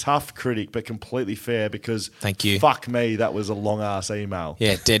 He's a tough critic, but completely fair because, Thank you. fuck me, that was a long-ass email.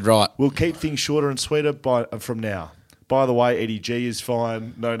 Yeah, dead right. We'll keep things shorter and sweeter from now. By the way, Eddie G is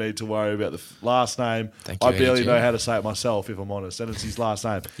fine. No need to worry about the last name. Thank you, I barely Eddie G. know how to say it myself, if I'm honest, and it's his last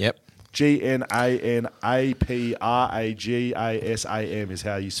name. Yep. GNANAPRAGASAM is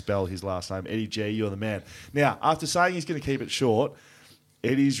how you spell his last name. Eddie G, you're the man. Now, after saying he's going to keep it short,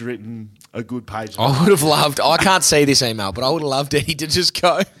 Eddie's written a good page. I would have loved. I can't see this email, but I would have loved Eddie to just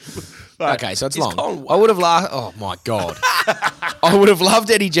go. Okay, so it's long. I would have loved. Oh my god! I would have loved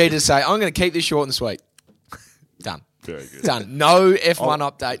Eddie G to say, "I'm going to keep this short and sweet." Done. Very good. Done. No F1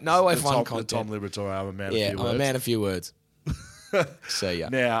 update. No The F1 Tom content. Liberatore, I'm a man Yeah, of few I'm words. a man of few words. See ya.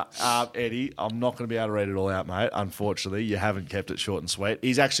 Now, Eddie, I'm not going to be able to read it all out, mate. Unfortunately, you haven't kept it short and sweet.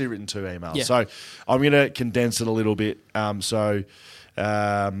 He's actually written 2 emails. Yeah. So I'm going to condense it a little bit.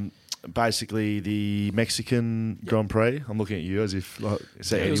 Basically, the Mexican Grand Prix. I'm looking at you as if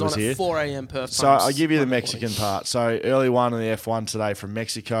It Eddie was was on here. at 4 a.m. Perth. So I'll give you the Mexican part. So early one in the F1 today from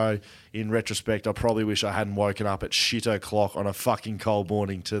Mexico. In retrospect, I probably wish I hadn't woken up at shit o'clock on a fucking cold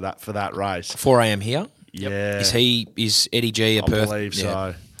morning for that race. 4 a.m. here. Yeah. Is Eddie G a I Perth? believe so.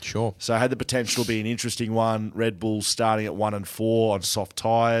 Yeah, sure. So it had the potential to be an interesting one. Red Bull starting at 1 and 4 on soft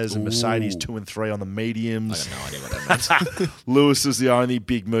tyres, and Mercedes 2 and 3 on the mediums. I got no idea what that means. Lewis was the only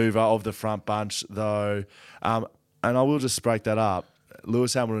big mover of the front bunch, though. And I will just break that up.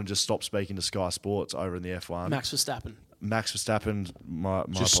 Lewis Hamilton just stopped speaking to Sky Sports over in the F1. Max Verstappen. Max Verstappen, my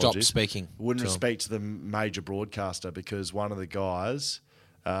Just apologies, stopped speaking Wouldn't to him. speak to the major broadcaster because one of the guys,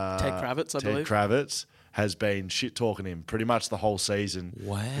 Ted Kravitz, I believe. Kravitz, has been shit talking him pretty much the whole season.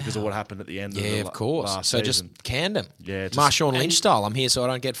 Wow. Because of what happened at the end of Yeah, the of course. last So season. just canned him. Yeah, just- Marshawn Lynch style. I'm here so I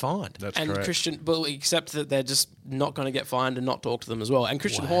don't get fined. That's And correct. Christian, but except that they're just not going to get fined and not talk to them as well. And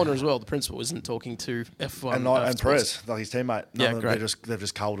Christian Horner as well, the principal, isn't talking to F1. And Perez, like his teammate. Yeah, great. They've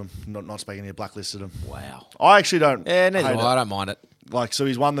just culled him, not speaking here, blacklisted him. Wow. I actually don't. Yeah, neither hate do it. I. I don't mind it. Like, so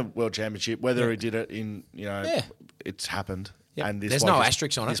he's won the world championship. Whether he did it in, Yeah. it's happened. Yep. And this There's bloke no is-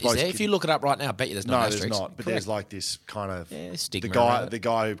 asterisks on it, this is there? bloke's If you look it up right now, I bet you there's no, No, asterisks. there's not. But there's Correct. like this kind of stigma the guy. around it. The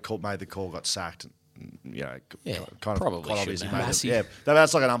guy who made the call got sacked. Yeah, kind of probably quite obviously shouldn't made have. it. Yeah,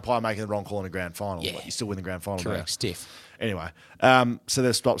 that's like an umpire making the wrong call in a grand final. Yeah. Like, you still win the grand final. Correct. don't you? Stiff. Anyway, so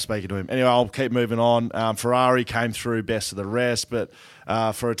they've stopped speaking to him. Anyway, I'll keep moving on. Ferrari came through best of the rest, but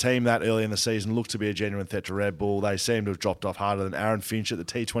for a team that early in the season looked to be a genuine threat to Red Bull, they seem to have dropped off harder than Aaron Finch at the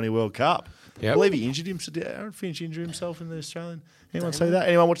T20 World Cup. Yep. I believe he injured himself. Did Aaron Finch injure himself in the Australian? Anyone see that?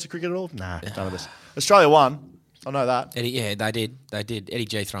 Anyone watch the cricket at all? Nah, none of us. Australia won. I know that. Eddie, yeah, they did. They did. Eddie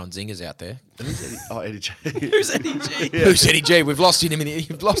G throwing zingers out there. Eddie J. Who's Eddie G? Who's Eddie G? We've lost it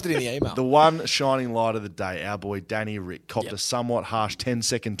you've lost it in the email. The one shining light of the day, our boy Danny Rick, copped a somewhat harsh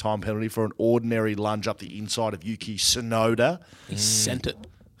 10-second time penalty for an ordinary lunge up the inside of Yuki Tsunoda. He sent it.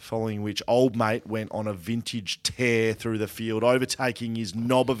 Following which, old mate went on a vintage tear through the field, overtaking his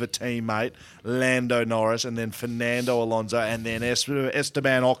knob of a teammate, Lando Norris, and then Fernando Alonso, and then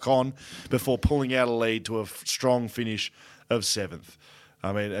Esteban Ocon, before pulling out a lead to a strong finish of 7th.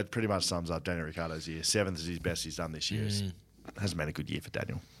 I mean, it pretty much sums up Daniel Ricciardo's year. 7th is his best he's done this year. Hasn't been a good year for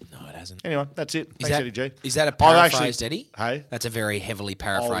Daniel. No, it hasn't. Anyway, that's it. Is Thanks, Eddie G. Is that a I've paraphrased Eddie? Hey? That's a very heavily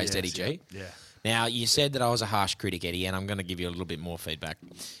paraphrased Oh, Eddie yes, G. yeah. Now, you said that I was a harsh critic, Eddie, and I'm going to give you a little bit more feedback.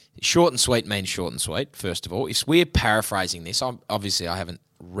 Short and sweet means short and sweet, first of all. If we're paraphrasing this, obviously I haven't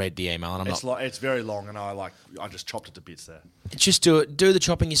read the email, and I'm not... It's very long, and I just chopped it to bits there. Just do the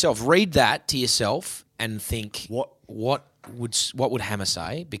chopping yourself. Read that to yourself and think what would Hammer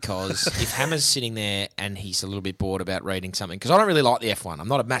say? Because if Hammer's sitting there and he's a little bit bored about reading something, because I don't really like the F1. I'm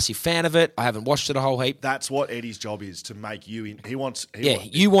not a massive fan of it. I haven't watched it a whole heap. That's what Eddie's job is, to make you in. You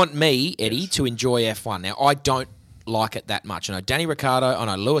want me, Eddie, to enjoy F1. Now, I don't like it that much. I know Danny Ricciardo, I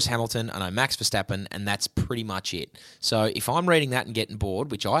know Lewis Hamilton, I know Max Verstappen, and that's pretty much it. So if I'm reading that and getting bored,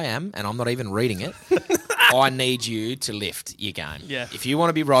 which I am, and I'm not even reading it, I need you to lift your game. Yeah. If you want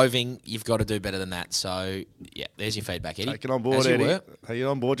to be roving, you've got to do better than that. So, yeah, there's your feedback, Eddie. Take it on board, As you Eddie. were. Take it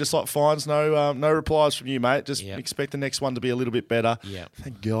on board. Just like fines, no replies from you, mate. Just Yep. expect the next one to be a little bit better. Yep.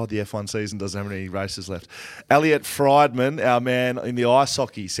 Thank God the F1 season doesn't have any races left. Elliot Friedman, our man in the ice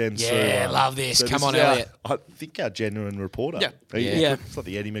hockey, sends through. Yeah, love this. Come on, is Elliot. I think our genuine reporter. Yeah. Yeah. It's like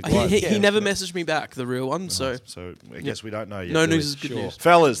the Eddie McGuire. He never messaged me back, the real one, so... So I guess we don't know yet. No do we? news is good news.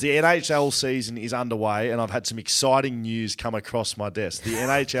 Fellas, the NHL season is underway, and I've had some exciting news come across my desk. The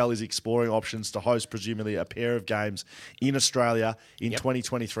NHL is exploring options to host presumably a pair of games in Australia in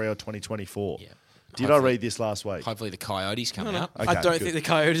 2023 or 2024. Yep. Did I read this last week? Hopefully the Coyotes come out. Okay, I don't good. think the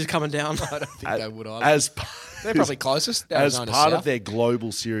Coyotes are coming down. I don't think they would either. As They're probably closest. As Arizona part South. of their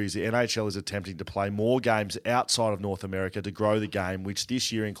global series, the NHL is attempting to play more games outside of North America to grow the game, which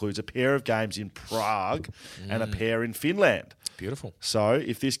this year includes a pair of games in Prague and a pair in Finland. Beautiful. So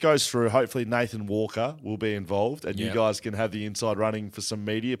if this goes through, hopefully Nathan Walker will be involved and you Yep. guys can have the inside running for some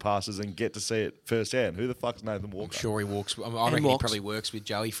media passes and get to see it firsthand. Who the fuck's Nathan Walker? I'm sure he walks. I reckon he walks. probably works with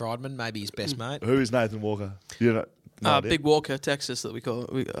Joey Friedman, maybe his best mate. Who is Nathan Walker? You know, no idea. Big Walker, Texas, that we call it.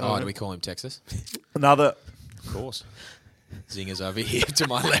 Do we call him Texas? Another. Of course. Zingers over here to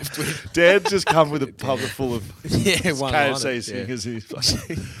my left with Dad just come with a puppet full of one KFC singers.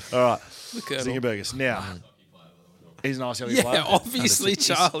 All right. Look at Zinger him. burgers. Now, he's an Aussie Yeah, player. obviously,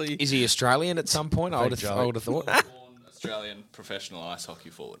 Charlie. Is he Australian at some point? I would have thought. Born Australian professional ice hockey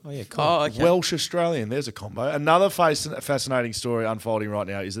forward. Oh yeah, cool. Oh, okay. Welsh Australian. There's a combo. Another fascinating story unfolding right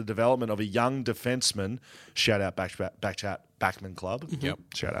now is the development of a young defenseman. Shout out Backchat Backman Club. Yep.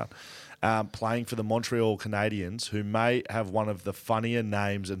 Shout out. Playing for the Montreal Canadiens, who may have one of the funnier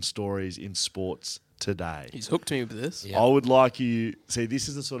names and stories in sports today. He's hooked me with this. Yeah. I would like you see. This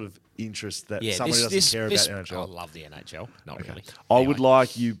is the sort of interest that someone who doesn't care about NHL. I love the NHL. Not really. I would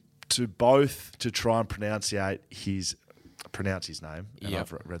like you to both to try and pronounce his name. And Yep.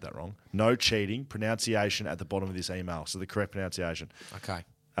 I've read that wrong. No cheating. Pronunciation at the bottom of this email. So the correct pronunciation. Okay.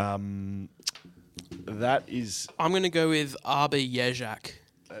 That is. I'm going to go with Arber Yezhak.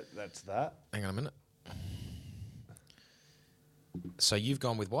 That's that. Hang on a minute. So you've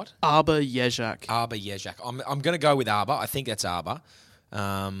gone with what? Arber Yezhak. Arber Yezhak. I'm going to go with Arber. I think that's Arber.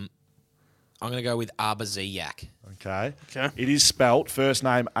 I'm going to go with Arber Ziyak. Okay. Okay. It is spelt first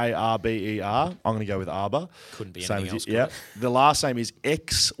name Arber. I'm going to go with Arber. Couldn't be Same anything as else. you. Yeah. The last name is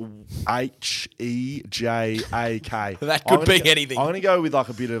XHEJAK. That could be anything. I'm going to go with like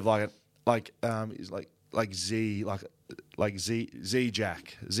a bit of like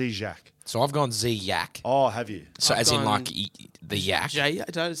Z-Jack. So I've gone Ziyak. Oh, have you? So I've as in gone like the yak. J.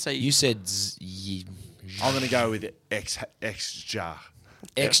 Did I say You said I'm going to go with X-Jar.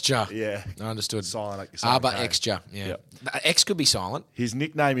 Extra. Yeah. I understood. Silent. Arber K. extra. Yeah. Yep. X could be silent. His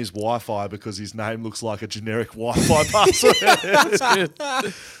nickname is Wi-Fi because his name looks like a generic Wi-Fi password.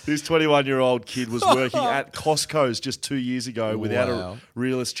 This 21-year-old kid was working at Costco's just 2 years ago without Wow. a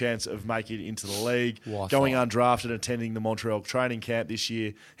realist chance of making it into the league. Wi-Fi. Going undrafted and attending the Montreal training camp this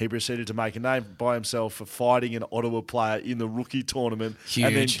year, he proceeded to make a name by himself for fighting an Ottawa player in the rookie tournament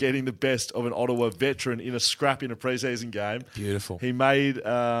and then Huge. getting the best of an Ottawa veteran in a scrap in a preseason game. Beautiful. He made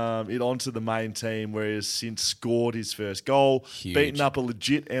it onto the main team where he has since scored his first goal, Huge. beaten up a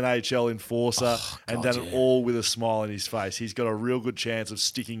legit NHL enforcer, and done it all with a smile on his face. He's got a real good chance of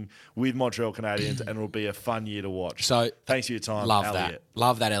sticking with Montreal Canadiens and it'll be a fun year to watch. So thanks for your time, Love Elliot. that.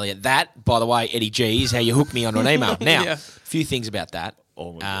 Love that, Elliot. That, by the way, Eddie G, is how you hooked me onto an email. Now, Yeah. a few things about that.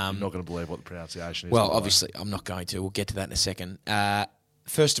 Oh, I'm not going to believe what the pronunciation is. Well, by the way. obviously, I'm not going to. We'll get to that in a second.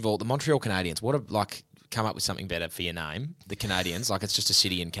 First of all, the Montreal Canadiens. What a come up with something better for your name. The Canadiens, like it's just a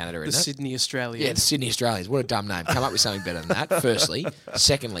city in Canada, the isn't it? Sydney Australians? Yeah, the Sydney Australians. What a dumb name. Come up with something better than that, firstly.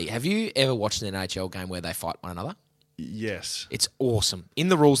 Secondly, have you ever watched an NHL game where they fight one another? Yes. It's awesome. In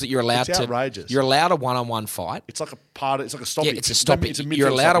the rules that you're allowed It's to... outrageous. You're allowed a one-on-one fight. It's like a part. It's like a stoppage. Yeah, it's a stoppage. It's a midfield You're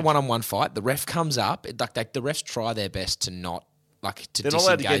allowed a stoppage. one-on-one fight. The ref comes up. The refs try their best to not... to They're not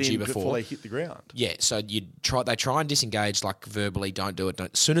allowed to disengage get you in before they hit the ground. Yeah, so they try and disengage like verbally, don't do it. As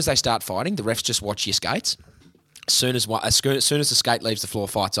soon as they start fighting, the refs just watch your skates. As soon as the skate leaves the floor,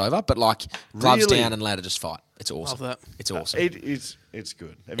 fight's over. But like gloves Really? down and allowed to just fight. It's awesome. Love that. It's awesome. It's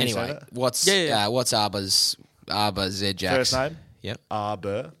good. Have you seen Anyway, it? what's Yeah. what's Arber's Zjax? First name? Yep.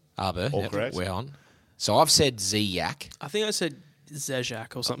 Arber. Arber. All Yep. correct. We're on. So I've said Ziyak. I think I said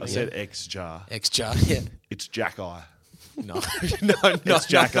Zezhak or something. I said X-Jar. X-Jar. Yeah. It's Jack-Eye. No. It's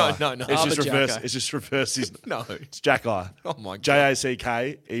Jack-Eye. No. It's just Arber reverse. Jack-Eye. It's just reverse. No. It's Jack-Eye. Oh my god.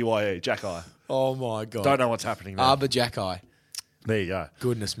 Jackeye. Jack-Eye. Oh my god. Don't know what's happening there. Arber Jack-Eye. There you go.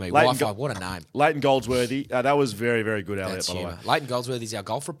 Goodness me. Leighton Wi-Fi. Go- What a name. Leighton Goldsworthy. That was very, very good, Elliot, That's by the way. humour. Leighton Goldsworthy's our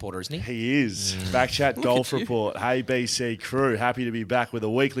golf reporter, isn't he? He is. Backchat Golf Report. Hey, BC crew. Happy to be back with a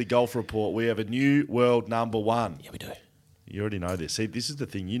weekly golf report. We have a new world number one. Yeah, we do. You already know this. See, this is the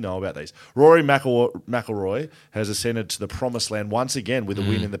thing. You know about these. Rory McIlroy has ascended to the promised land once again with a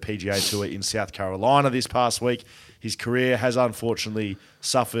win in the PGA Tour in South Carolina this past week. His career has unfortunately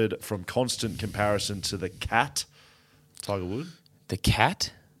suffered from constant comparison to the cat, Tiger Woods. The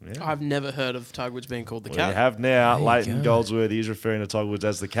cat? I've never heard of Tiger Woods being called the We cat. have now. you Leighton go. Goldsworthy is referring to Tiger Woods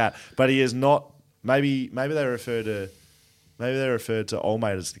as the cat, but he is not. Maybe they refer to Maybe they referred to old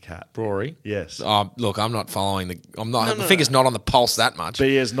mate as the cat. Rory. Yes. Look, I'm not following the. I'm not. My finger's not on the pulse that much. But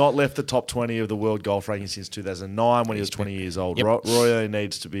he has not left the top 20 of the world golf ranking since 2009 when he was 20 years old. Yep. Roy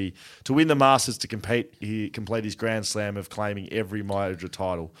needs to win the Masters to complete his Grand Slam of claiming every major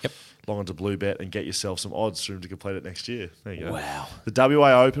title. Yep. Log on to Bluebet and get yourself some odds for him to complete it next year. There you go. Wow. The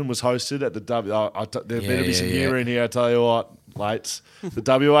WA Open was hosted at the there better be some humour in here, I tell you what, mates. The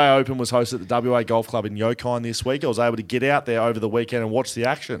WA Open was hosted at the WA Golf Club in Yokine this week. I was able to get out there over the weekend and watch the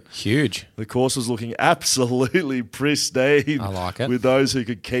action. Huge. The course was looking absolutely pristine. I like it. With those who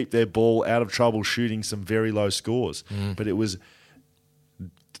could keep their ball out of trouble shooting some very low scores. But it was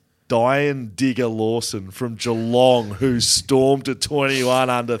Diane Digger Lawson from Geelong who stormed to 21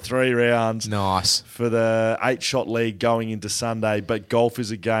 under 3 rounds. Nice. For the 8-shot lead going into Sunday. But golf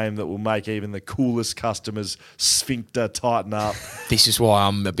is a game that will make even the coolest customers' sphincter tighten up. This is why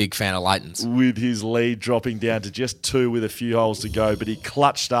I'm a big fan of Leighton's. With his lead dropping down to just 2 with a few holes to go. But he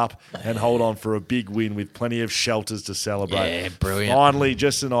clutched up and hold on for a big win with plenty of shelters to celebrate. Yeah, brilliant. Finally,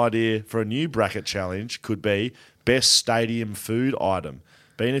 just an idea for a new bracket challenge could be best stadium food item.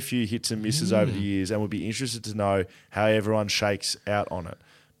 Been a few hits and misses over the years and would be interested to know how everyone shakes out on it.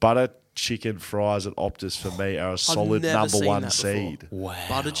 Butter chicken fries at Optus for me are a solid never number seen 1 that seed. before. Wow.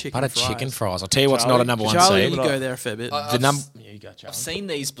 Butter chicken fries. I'll tell you what's not a number one Charlie, seed. you go there a fair bit. The You go, I've seen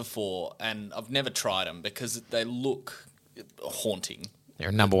these before, and I've never tried them because they look haunting. They're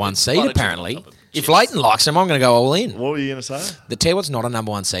a number one seed, Butter apparently. chicken, If Leighton likes them, I'm going to go all in. What were you going to say? The tell you what's not a number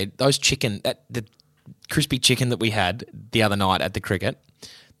one seed. Those chicken, the crispy chicken that we had the other night at the cricket.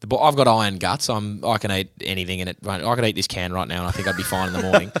 I've got iron guts. I can eat anything in it. I could eat this can right now, and I think I'd be fine in the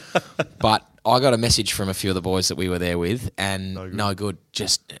morning. But I got a message from a few of the boys that we were there with, and no good.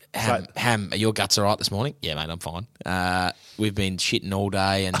 Just ham. Are your guts all right this morning? Yeah, mate, I'm fine. We've been shitting all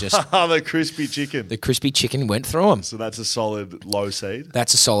day, and just The crispy chicken. the crispy chicken went through them. So that's a solid low seed.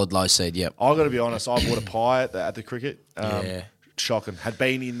 That's a solid low seed. Yep. I've got to be honest, I bought a pie at the cricket. Yeah. Shocking. Had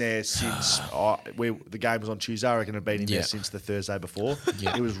been in there since the game was on Tuesday. I reckon had been in there since the Thursday before.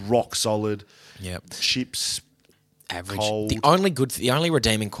 It was rock solid. Yep. Chips, Average. cold. The only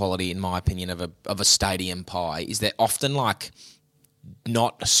redeeming quality, in my opinion, of a stadium pie is they're often like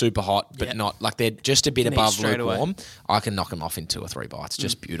not super hot, but not like they're just a bit Can eat above straight away. lukewarm. I can knock them off in 2 or 3 bites.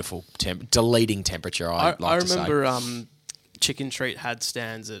 Just beautiful, deleting temperature. I to say. remember Chicken Treat had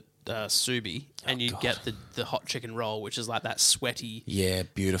stands at Subi, and you'd get the hot chicken roll, which is like that sweaty, Yeah,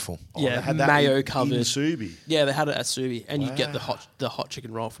 beautiful. They had that mayo in covered. Subi. Yeah, they had it at Subi, and you'd get the hot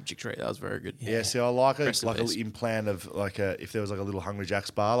chicken roll from Chicken Treat. That was very good. Yeah, see, I like it. Rest in Like an peace. implant of if there was like a little Hungry Jack's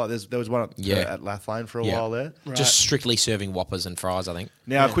bar. Like there was one at Lathlane for a Yeah. while there. Just strictly serving whoppers and fries, I think.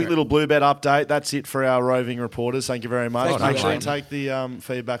 Now, a quick little blue bet update. That's it for our roving reporters. Thank you very much. Thank you, Make sure you mate. take the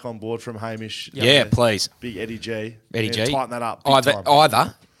feedback on board from Hamish. Yeah, please. Big Eddie G. Eddie Yeah, G. Tighten that up. Big Either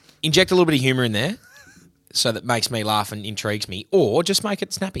time. inject a little bit of humour in there, so that makes me laugh and intrigues me, or just make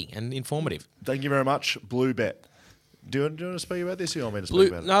it snappy and informative. Thank you very much. Blue bet. Do you want to speak about this, or you want me to speak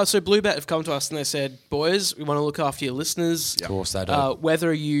about it? So Bluebet have come to us and they said, boys, we want to look after your listeners. Of course they do.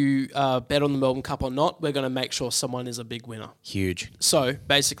 Whether you bet on the Melbourne Cup or not, we're going to make sure someone is a big winner. Huge. So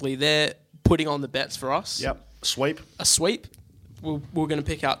basically, they're putting on the bets for us. Yep. Sweep. A sweep. We're going to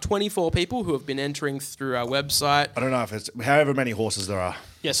pick out 24 people who have been entering through our website. I don't know if it's however many horses there are.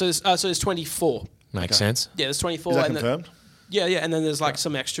 Yeah, so there's 24. Makes sense. Yeah, there's 24. Is that and then- confirmed? yeah, and then there's like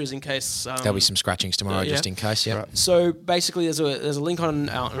some extras in case. There'll be some scratchings tomorrow, just in case. Yeah. So basically, there's a link on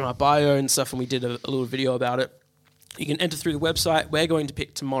our bio and stuff, and we did a little video about it. You can enter through the website. We're going to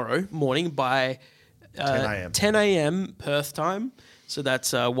pick tomorrow morning by 10 a.m. Perth time. So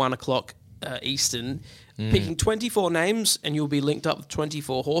that's 1 o'clock Eastern. Picking 24 names, and you'll be linked up with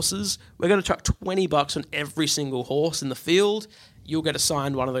 24 horses. We're going to chuck $20 on every single horse in the field. You'll get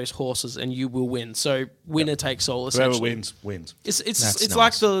assigned one of those horses, and you will win. So winner takes all. Whoever Essentially, wins. It's That's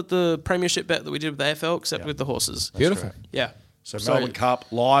like nice. the premiership bet that we did with the AFL, except with the horses. Beautiful. Yeah. So Melbourne Cup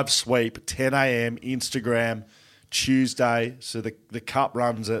live sweep 10 a.m. Instagram Tuesday. So the cup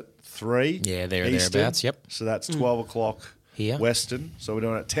runs at 3. Yeah, there or Eastern. thereabouts, yep. So that's 12 o'clock Here. Western. So we're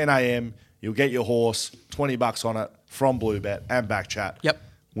doing it at 10 a.m. You'll get your horse, $20 on it from Bluebet and Backchat. Yep.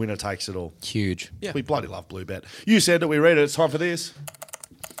 Winner takes it all. Huge. Yeah. We bloody love Bluebet. You said that we read it. It's time for this.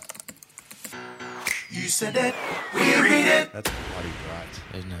 You said it, we read it. That's bloody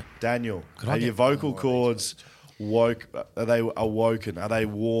great. Isn't it? Daniel, I are get your vocal cords woke? Are they awoken? Are they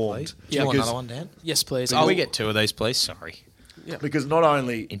warmed? Do you want Because- another one, Dan? Yes, please. Can we get 2 of these, please? Sorry. Because not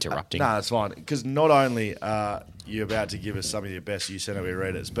only Interrupting. no, that's fine. Because not only are you about to give us some of your best You Said It, We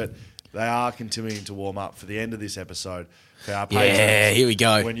Read It, but They are continuing to warm up for the end of this episode. For our Yeah, patrons, here we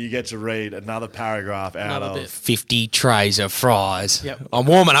go. When you get to read another paragraph out of 50 trays of fries. Yep. I'm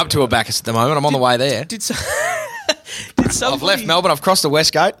warming up to a Bacchus at the moment. I'm on the way there. Did somebody, I've left Melbourne. I've crossed the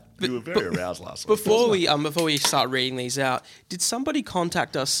West Gate. You were very aroused last night. Before we start reading these out, did somebody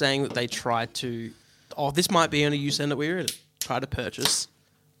contact us saying that they tried to? Oh, this might be on a You Send It, We Read It. Try to purchase.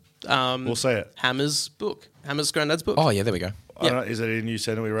 We'll see it. Hammer's book, Hammer's Granddad's book. Oh, yeah, there we go. Is it in You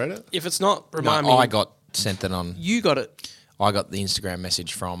Send It, We Read It? If it's not, No, remind me. I got sent it on. You got it. I got the Instagram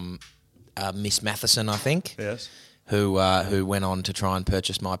message from Miss Matheson, I think. Yes. Who went on to try and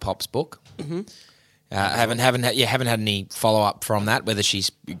purchase my Pop's book. Mm-hmm. Haven't had any follow up from that, whether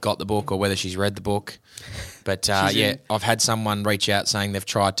she's got the book or whether she's read the book. But I've had someone reach out saying they've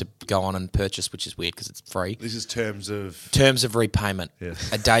tried to go on and purchase, which is weird because it's free. This is terms of repayment.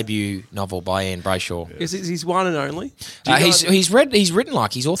 Yes. A debut novel by Ian Brayshaw. Is he's one and only? He's written he's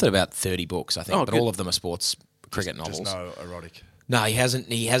authored about 30 books, I think, but good. all of them are sports cricket novels. Just no erotic. No, he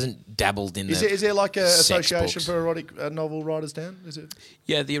hasn't dabbled in. Is there like a sex association books. for erotic novel writers down? Is it?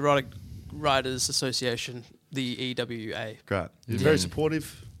 Yeah, the Erotic Writers Association, the EWA. Great. You're very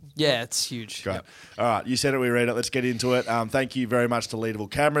supportive. Yeah, it's huge. Great. Yep. All right, You Said It, We Read It. Let's get into it. Thank you very much to Leadable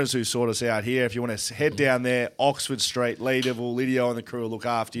Cameras who sort us out here. If you want to head down there, Oxford Street, Leadable, Lydio and the crew will look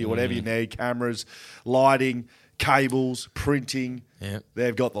after you. Whatever you need, cameras, lighting, cables, printing. Yeah.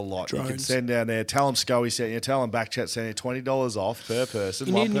 They've got the lot. You can send down there. Tell them Scully sent you. Tell them Backchat sent you $20 off per person.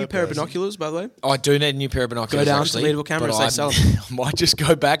 You need a new pair of binoculars, by the way? I do need a new pair of binoculars. Go down actually, to Leadable Cameras, but they sell them. I might just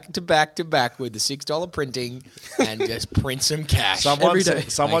go back to back with the $6 printing and just print some cash. Someone every day.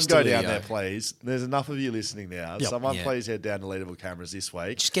 Someone Thanks go to down Lydio. there, please. There's enough of you listening now. Yep. Someone Yeah. please head down to Leadable Cameras this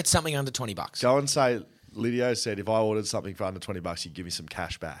week. Just get something under $20. Go and say, Lydio said if I ordered something for under $20, you'd give me some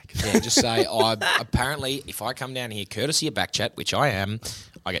cash back. Yeah, just say apparently if I come down here courtesy of Backchat, which I am,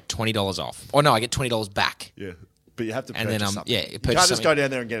 I get $20 off. Oh no, I get $20 back. Yeah. But you have to And purchase then, something. yeah, You purchase can't just go something.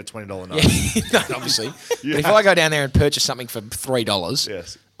 down there and get a $20 note. Yeah, no, obviously. But if I go down there and purchase something for $3,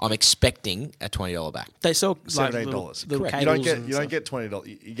 Yes. I'm expecting a $20 back. They sell like $17. little Correct. You don't cables get and you don't stuff. get $20.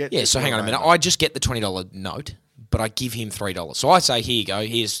 You get Yeah, so hang on a minute. I just get the $20 note, but I give him $3. So I say, here you go.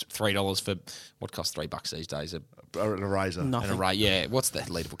 Here's $3 for what costs $3 these days. an eraser. Nothing. An array. Yeah, what's the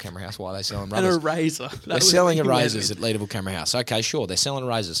Leadable Camera House? Why are they selling An rubbers? eraser. They're selling erasers at Leadable Camera House. Okay, sure, they're selling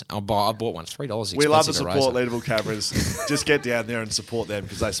erasers. I bought one. $3. We love to expensive support eraser. Leadable Cameras. Just get down there and support them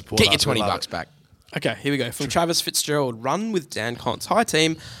because they support Get us. your We love $20 it. back. Okay, here we go. From Travis Fitzgerald, run with Dan Contz. Hi,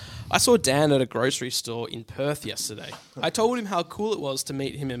 team. I saw Dan at a grocery store in Perth yesterday. I told him how cool it was to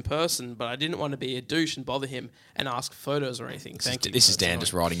meet him in person, but I didn't want to be a douche and bother him and ask for photos or anything. Thank you. This is Dan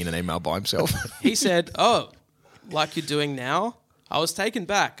just writing in an email by himself. He said, "Oh, like you're doing now?" I was taken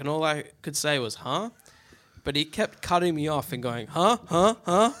back, and all I could say was, "Huh?" But he kept cutting me off and going, "Huh, huh,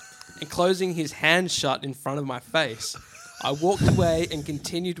 huh," and closing his hand shut in front of my face. I walked away and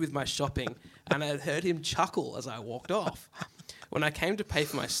continued with my shopping, and I heard him chuckle as I walked off. When I came to pay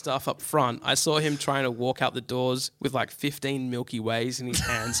for my stuff up front, I saw him trying to walk out the doors with like 15 Milky Ways in his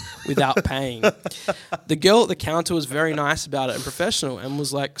hands without paying. The girl at the counter was very nice about it and professional and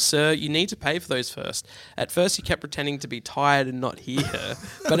was like, "Sir, you need to pay for those first." At first, he kept pretending to be tired and not hear her,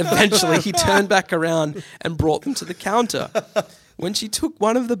 but eventually he turned back around and brought them to the counter. When she took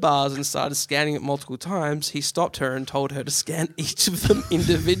one of the bars and started scanning it multiple times, he stopped her and told her to scan each of them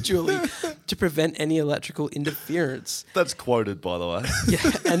individually to prevent any electrical interference. That's quoted, by the way.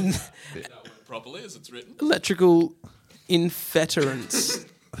 Yeah, and Properly as it's written. electrical interference.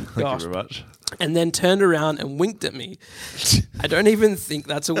 Thank Gosh. you very much. And then turned around and winked at me. I don't even think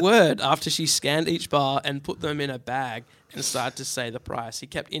that's a word. After she scanned each bar and put them in a bag and started to say the price, he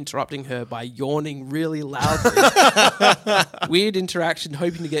kept interrupting her by yawning really loudly. Weird interaction,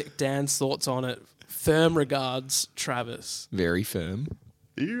 hoping to get Dan's thoughts on it. Firm regards, Travis. Very firm.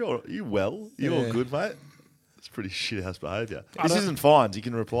 You well? You all Yeah. good, mate? It's pretty shit house behaviour. This isn't fines. You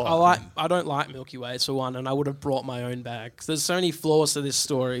can reply. I don't like Milky Ways for one, and I would have brought my own bag. There's so many flaws to this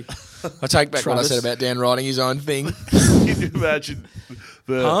story. I take back what I Travis. said about Dan writing his own thing. Can you imagine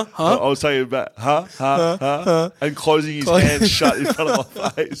the? Huh? I was telling you about and closing his hands shut in front of my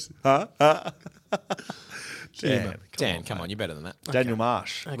face. Dan, Come on, you're better than that. Daniel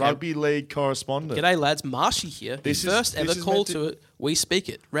Marsh, rugby league correspondent. G'day, lads. Marshy here. This His is- first this ever is call meant to it We Speak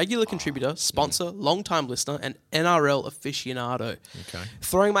It, regular contributor, sponsor, long-time listener, and NRL aficionado. Okay.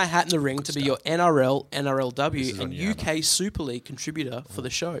 Throwing my hat in the ring to be your NRL, NRLW, and UK Super League contributor for the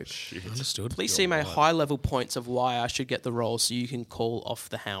show. Understood. Please see my high-level points of why I should get the role so you can call off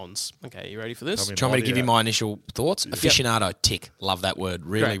the hounds. Okay, you ready for this? Do you want me to give you my initial thoughts? Aficionado, tick. Love that word.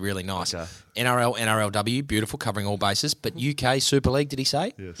 Really, really nice. Okay. NRL, NRLW, beautiful, covering all bases. But UK Super League, did he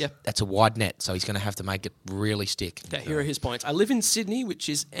say? Yes. Yep. That's a wide net, so he's going to have to make it really stick. Okay, here are his points. I live in Sydney, which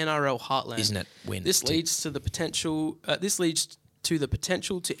is NRL heartland. Isn't it? Win. This Tick. leads to the potential. This leads to the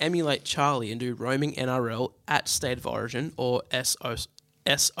potential to emulate Charlie and do roaming NRL at State of Origin or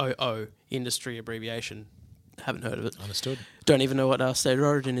SOO industry abbreviation. Haven't heard of it. Understood. Don't even know what State of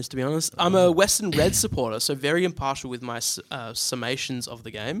Origin is, to be honest. I'm a Western Red supporter, so very impartial with my summations of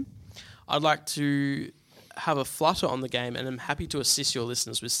the game. I'd like to have a flutter on the game, and I'm happy to assist your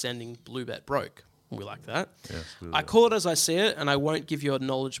listeners with sending Blue Bet Broke. We like that. Yes, I call it as I see it, and I won't give your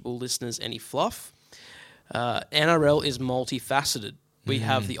knowledgeable listeners any fluff. NRL is multifaceted. We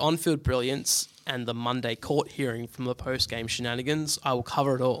have the on-field brilliance and the Monday court hearing from the post-game shenanigans. I will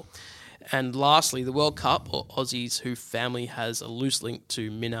cover it all. And lastly, the World Cup, or Aussies whose family has a loose link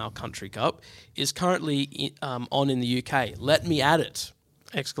to Minnow Country Cup, is currently on in the UK. Let me at it!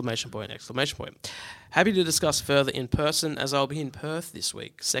 Exclamation point, exclamation point. Happy to discuss further in person as I'll be in Perth this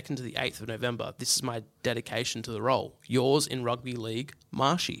week, 2nd to the 8th of November. This is my dedication to the role. Yours in Rugby League,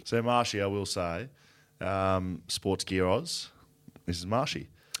 Marshy. So Marshy, I will say, Sports Gear Oz. This is Marshy.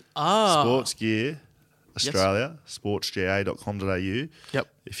 Sports Gear Australia, sportsga.com.au. Yep.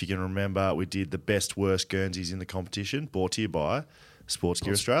 If you can remember, we did the best, worst Guernseys in the competition, brought to you by Sports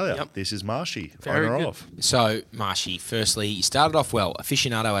Gear Australia. Yep. This is Marshy, Very owner good. of. So, Marshy, firstly, you started off well.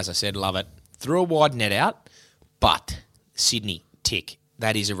 Aficionado, as I said, love it. Threw a wide net out, but Sydney, tick.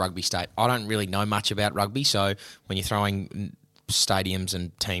 That is a rugby state. I don't really know much about rugby, so when you're throwing stadiums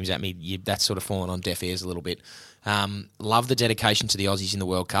and teams at me, that's sort of fallen on deaf ears a little bit. Love the dedication to the Aussies in the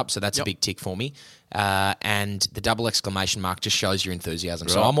World Cup, so that's a big tick for me. And the double exclamation mark just shows your enthusiasm.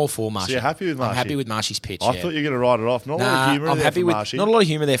 So Right. I'm all for Marshy. So you're happy with Marshy? I'm happy with Marshy's pitch. I yeah. thought you were going to write it off. Not a lot of humour I'm there happy for with Marshy. not a lot of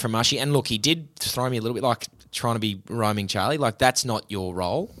humour there from Marshy. And look, he did throw me a little bit like trying to be roaming Charlie. Like that's not your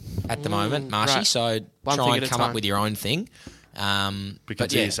role at the moment, Marshy. right. So One try thing and at a come up time. with your own thing. But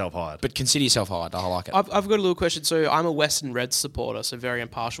consider yourself hired. But consider yourself hired. I like it. I've got a little question. So I'm a Western Reds supporter, so very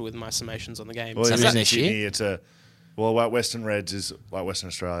impartial with my summations on the game. Well, So it is is that in Sydney. shit? It's a like Western Reds is like Western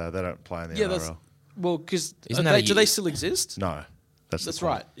Australia. They don't play in the yeah, NRL. that's well because Isn't that a do they year? still exist? No, that's That's the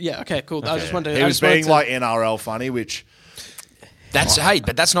point. right. Yeah. Okay. Cool. I Okay. just wondered. He I was just wanted being to- like NRL funny, which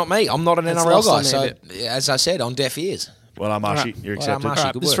But that's not me. I'm not an That's NRL lost guy. on me So a as I said, on deaf ears. well, I'm Marshy. Right. You're Well, I'm accepted. Marshy.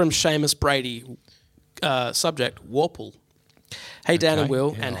 Right, Good this is work. from Seamus Brady. Subject: Warple. Hey Dan and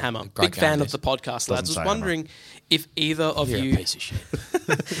Will and Hammer. great Big fan game, of the podcast, lads. say Was wondering if either of You're you a piece of shit.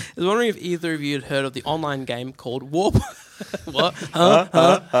 I was wondering if either of you had heard of the online game called Warp. What?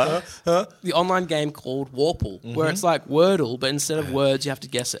 The online game called Warple, where it's like Wordle, but instead of words, you have to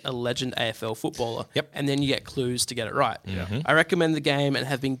guess a legend AFL footballer. Yep. And then you get clues to get it right. I recommend the game and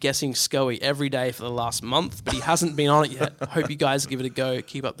have been guessing Scully every day for the last month, but he hasn't been on it yet. Hope you guys give it a go.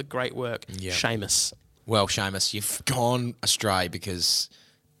 Keep up the great work. Yep. Seamus. Well, Seamus, you've gone astray because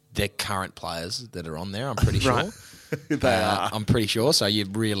they're current players that are on there, I'm pretty sure. Right. They are. I'm pretty sure. So you're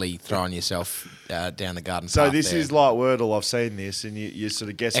really throwing yourself down the garden So path this there. is like Wordle. I've seen this, and you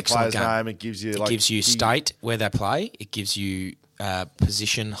sort of guess Excellent a player's game. name. It gives you It like gives you state where they play. It gives you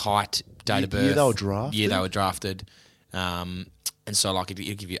position, height, date of Year birth. they were drafted? Year they were drafted. And so like it'll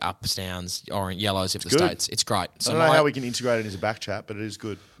give you ups, downs, orange, yellows if the good. states. It's great. I So don't know how we can integrate it into back chat, but it is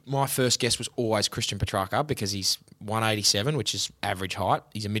good. my first guess was always Christian Petrarca because he's 187, which is average height.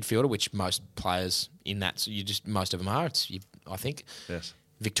 He's a midfielder, which most players in that, so most of them are. I think. Yes.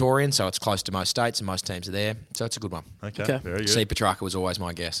 Victorian, so it's close to most states and most teams are there. So it's a good one. Okay. Very good. See, Petrarca was always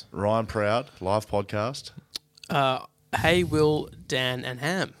my guess. Ryan Proud, live podcast. Hey, Will, Dan, and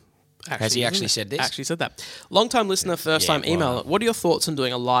Ham. Has he actually isn't it? said this? Actually said that. Long time listener, first time well emailer. done. What are your thoughts on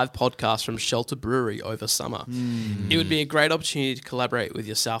doing a live podcast from Shelter Brewery over summer? It would be a great opportunity to collaborate with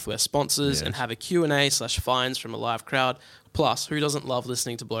your Southwest sponsors and have a Q&A/finds from a live crowd. Plus, who doesn't love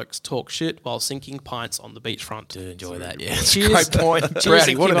listening to blokes talk shit while sinking pints on the beachfront? Do enjoy that, yeah. It's a Cheers. great point. Cheers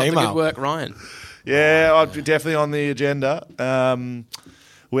Brownie, and what keep an up the email. good work, Ryan. Yeah, I'd be definitely on the agenda.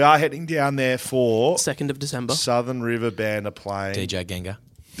 We are heading down there for 2nd of December. Southern River Band are playing. DJ Genga.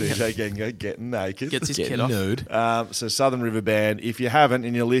 DJ Genga getting naked. Gets his Getting kid off. nude. So Southern River Band, if you haven't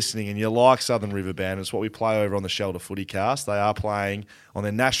and you're listening and you like Southern River Band, it's what we play over on the Shelter Footy Cast. They are playing on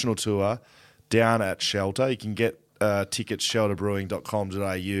their national tour down at Shelter. You can get tickets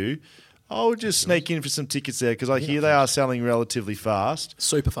shelterbrewing.com.au. I would just sneak in for some tickets there because I hear they are selling relatively fast.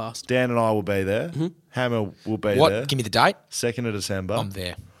 Super fast. Dan and I will be there. Mm-hmm. Hammer will be What? there. Give me the date. 2nd of December. I'm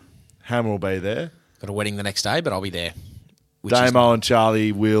there. Hammer will be there. Got a wedding the next day, but I'll be there. Which is Damo and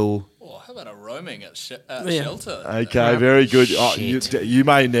Charlie will. Oh, how about a roaming at Shelter? Okay, very good. Oh, you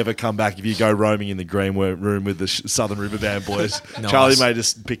may never come back if you go roaming in the green room with the Southern River Band boys. Nice. Charlie may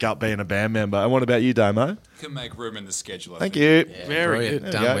just pick up being a band member. And what about you, Damo? Can make room in the schedule. Thank you. Yeah, Very brilliant.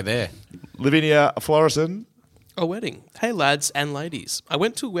 good. Done. go. We're there. Lavinia Florison. A wedding. Hey, lads and ladies. I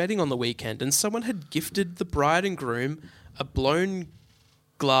went to a wedding on the weekend and someone had gifted the bride and groom a blown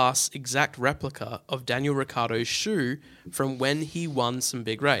glass exact replica of Daniel Ricciardo's shoe from when he won some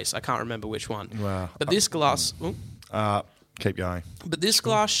big race. I can't remember which one. Wow. But this glass... Keep going. But this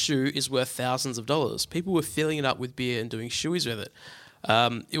glass shoe is worth thousands of dollars. People were filling it up with beer and doing shoeies with it.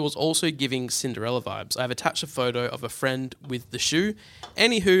 It was also giving Cinderella vibes. I've attached a photo of a friend with the shoe.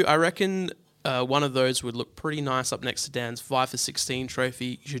 Anywho, I reckon one of those would look pretty nice up next to Dan's 5 for 16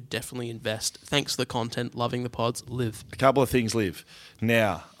 trophy. You should definitely invest. Thanks for the content. Loving the pods. Liv. A couple of things, Liv.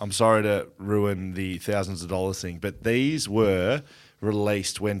 Now, I'm sorry to ruin the thousands of dollars thing, but these were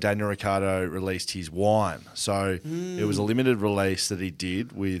released when Daniel Ricciardo released his wine. So it was a limited release that he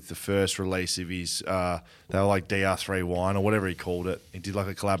did with the first release of his, they were like DR3 wine or whatever he called it. He did like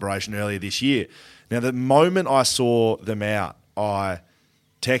a collaboration earlier this year. Now, the moment I saw them out, I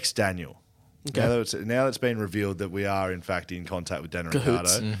text Daniel. Okay. Now that it's been revealed that we are, in fact, in contact with Daniel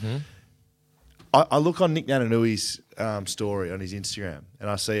Ricciardo, I look on Nick Nananui's story on his Instagram and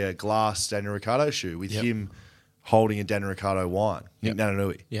I see a glass Daniel Ricciardo shoe with him holding a Daniel Ricciardo wine, Nick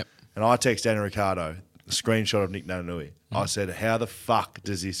Nannanui. Yep. And I text Daniel Ricciardo a screenshot of Nick Nannanui. I said, how the fuck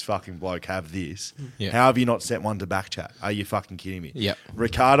does this fucking bloke have this? Yeah. How have you not sent one to Backchat? Are you fucking kidding me? Yep.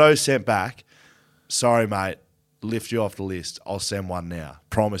 Ricciardo sent back, sorry, mate, lift you off the list. I'll send one now.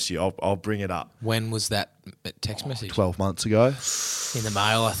 Promise you, I'll bring it up. When was that text message? 12 months ago. In the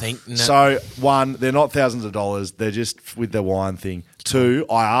mail, I think. No. So, one, they're not thousands of dollars. They're just with the wine thing. Two,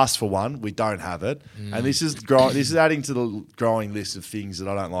 I asked for one. We don't have it. And this is adding to the growing list of things that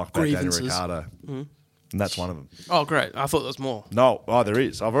I don't like about Daniel Ricciardo. And that's one of them. Oh, great. I thought there was more. No, there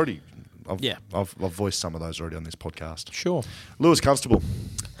is. I've voiced some of those already on this podcast. Sure. Lewis Constable,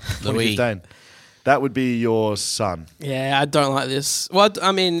 Louis. 2015. That would be your son. Yeah, I don't like this. Well,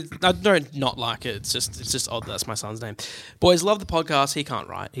 I mean, I don't not like it. It's just odd. That's my son's name. Boys love the podcast. He can't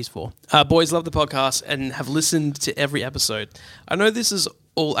write. He's 4. Boys love the podcast and have listened to every episode. I know this is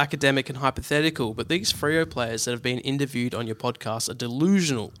all academic and hypothetical, but these Freo players that have been interviewed on your podcast are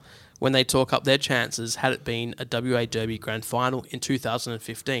delusional when they talk up their chances had it been a WA Derby Grand Final in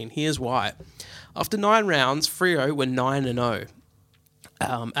 2015. Here's why. After 9 rounds, Freo were 9-0.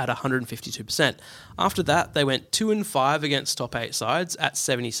 At 152%. After that, they went 2-5 against top 8 sides at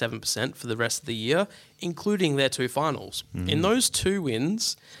 77% for the rest of the year, including their 2 finals. In those 2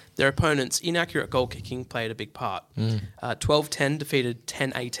 wins, their opponents' inaccurate goal kicking played a big part. 12-10 defeated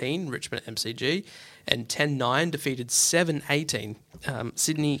 10-18 Richmond at MCG, and 10-9 defeated 7-18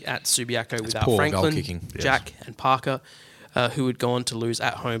 Sydney at Subiaco without Franklin, Jack and Parker, who would go on to lose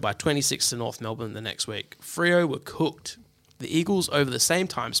at home by 26 to North Melbourne the next week. Freo were cooked. The Eagles, over the same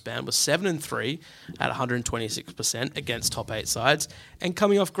time span, were 7-3 at 126% against top 8 sides, and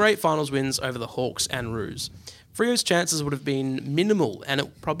coming off great finals wins over the Hawks and Roos. Freo's chances would have been minimal, and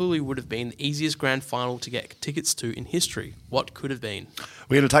it probably would have been the easiest grand final to get tickets to in history. What could have been?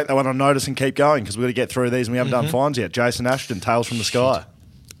 We're going to take that one on notice and keep going because we're going to get through these and we haven't done fines yet. Jason Ashton, Tales from the Sky.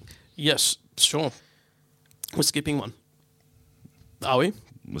 Yes, sure. We're skipping one. Are we?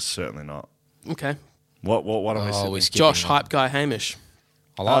 We're certainly not. Okay. What are we skipping? Josh, hype guy, Hamish.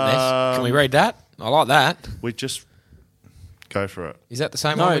 I like this. Can we read that? I like that. We just go for it. Is that the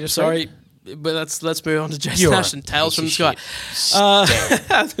same one? No, sorry. But let's move on to Jason Ashton, Tales from the Sky.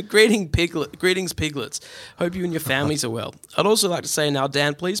 Greetings, piglets. Hope you and your families are well. I'd also like to say now,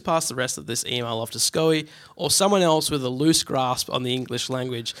 Dan, please pass the rest of this email off to Scoey or someone else with a loose grasp on the English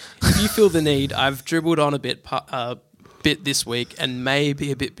language. If you feel the need, I've dribbled on a bit this week and may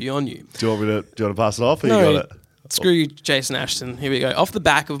be a bit beyond you. Do you want to pass it off or no, you got it? Screw you, Jason Ashton. Here we go. Off the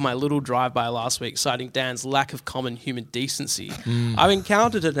back of my little drive-by last week citing Dan's lack of common human decency, I've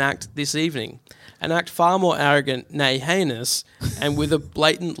encountered an act this evening. An act far more arrogant, nay heinous, and with a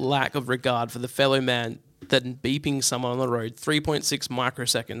blatant lack of regard for the fellow man than beeping someone on the road 3.6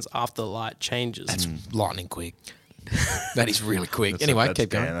 microseconds after the light changes. That's lightning quick. That is really quick. Anyway, keep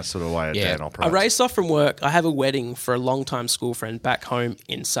going. That's sort of the way Dan operates. I raced off from work. I have a wedding for a long-time school friend back home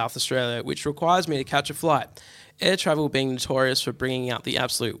in South Australia, which requires me to catch a flight. Air travel being notorious for bringing out the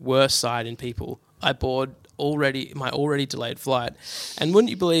absolute worst side in people. I board my already delayed flight. And wouldn't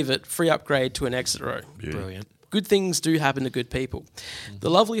you believe it, free upgrade to an exit row. Brilliant. Good things do happen to good people. The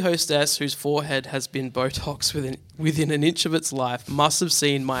lovely hostess, whose forehead has been Botoxed within an inch of its life, must have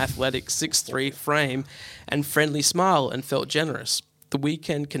seen my athletic 6'3" frame and friendly smile and felt generous. The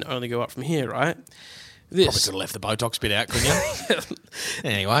weekend can only go up from here, right? Probably could have left the Botox bit out, couldn't you?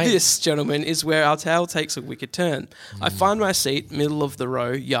 Anyway. This, gentlemen, is where our tale takes a wicked turn. I find my seat, middle of the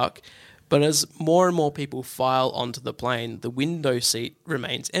row, yuck, but as more and more people file onto the plane, the window seat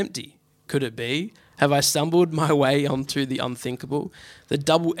remains empty. Could it be? Have I stumbled my way onto the unthinkable? The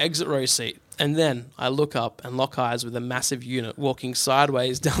double exit row seat. And then I look up and lock eyes with a massive unit walking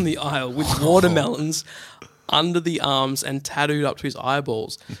sideways down the aisle with watermelons under the arms and tattooed up to his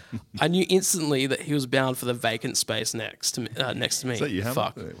eyeballs. I knew instantly that he was bound for the vacant space next to me. Is that you,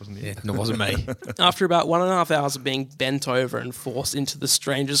 Fuck. It wasn't you. Yeah, it wasn't me. After about 1.5 hours of being bent over and forced into the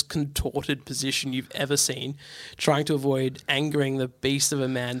strangest contorted position you've ever seen, trying to avoid angering the beast of a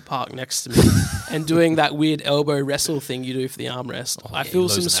man parked next to me and doing that weird elbow wrestle thing you do for the armrest, I feel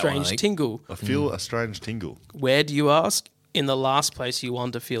some strange tingle. I feel a strange tingle. Where do you ask? In the last place you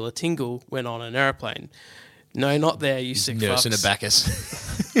want to feel a tingle when on an airplane. No, not there, you sick Nurse in a fucks.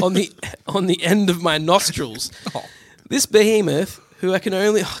 Bacchus. on the end of my nostrils. This behemoth, who I can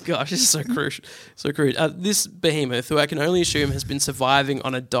only... Oh, gosh, this is so crude. This behemoth, who I can only assume has been surviving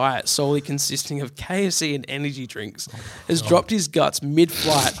on a diet solely consisting of KFC and energy drinks, has dropped his guts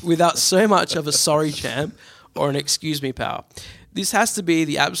mid-flight without so much of a sorry champ or an excuse me pal. This has to be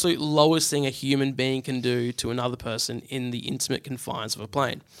the absolute lowest thing a human being can do to another person in the intimate confines of a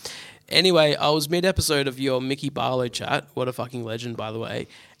plane. Anyway, I was mid-episode of your Mickey Barlow chat, what a fucking legend, by the way,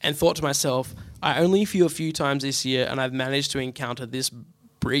 and thought to myself, I only flew a few times this year and I've managed to encounter this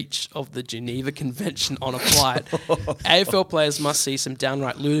breach of the Geneva Convention on a flight. AFL players must see some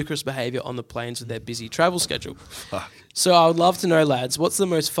downright ludicrous behaviour on the planes with their busy travel schedule. So I would love to know, lads, what's the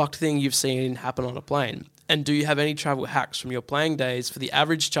most fucked thing you've seen happen on a plane? And do you have any travel hacks from your playing days for the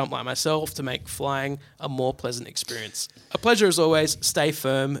average chump like myself to make flying a more pleasant experience? A pleasure as always. Stay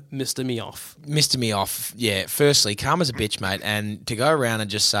firm, Mr. Me Off. Mr. Me Off, yeah. Firstly, calm as a bitch, mate. And to go around and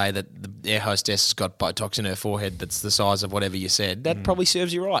just say that the air hostess has got Botox in her forehead that's the size of whatever you said, that probably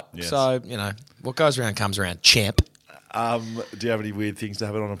serves you right. Yes. So, what goes around comes around, champ. Do you have any weird things to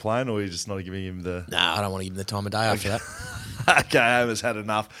happen on a plane, or are you just not giving him the... No, I don't want to give him the time of day after that. Okay, Homer's had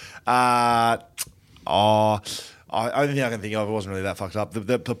enough. Only thing I can think of, it wasn't really that fucked up.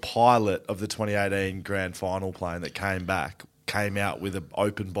 The pilot of the 2018 grand final plane that came back came out with an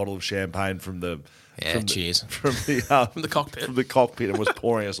open bottle of champagne from the cheers from the cockpit and was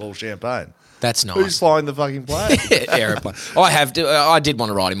pouring us all champagne. That's nice. Who's flying the fucking plane? Aeroplane. I did want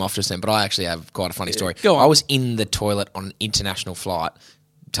to write him off just then, but I actually have quite a funny story. Go on. I was in the toilet on an international flight,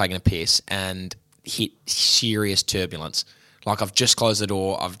 taking a piss, and hit serious turbulence. Like, I've just closed the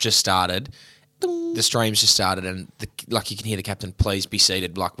door, I've just started, the stream's just started, and you can hear the captain, please be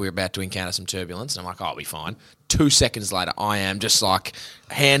seated, like we're about to encounter some turbulence. And I'm like, oh, I'll be fine. 2 seconds later, I am just like,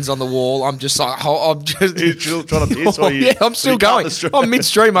 hands on the wall. I'm just like, You're still trying to piss? Or yeah, I'm still going. I'm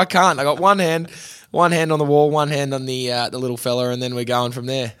midstream, I can't. I got one hand on the wall, one hand on the little fella, and then we're going from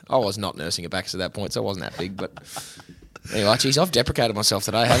there. I was not nursing it back to that point, so it wasn't that big, but... Anyway, geez, I've deprecated myself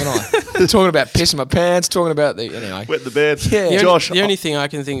today, haven't I? Talking about pissing my pants, talking about anyway. Wet the bed. Yeah. Josh. The only thing I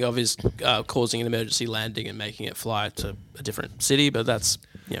can think of is causing an emergency landing and making it fly to a different city, but that's,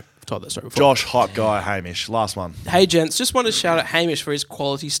 I've told that story before. Josh, hot guy, Hamish. Last one. Hey, gents, just want to shout out Hamish for his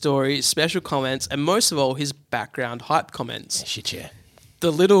quality story, special comments, and most of all, his background hype comments. Shit, yeah.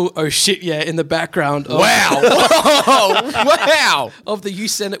 The little oh shit yeah in the background of, wow of the You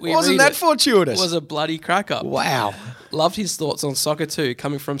Send It We Wasn't Read that It fortuitous? was a bloody cracker. Wow. Loved his thoughts on soccer too,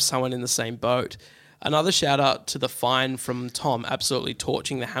 coming from someone in the same boat. Another shout out to the fine from Tom, absolutely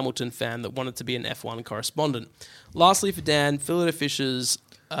torching the Hamilton fan that wanted to be an F1 correspondent. Lastly for Dan, Filet Fish's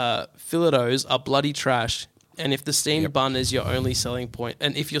filetos are bloody trash, and if the steamed bun is your only selling point,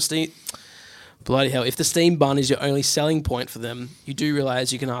 and if your bloody hell, if the steamed bun is your only selling point for them, you do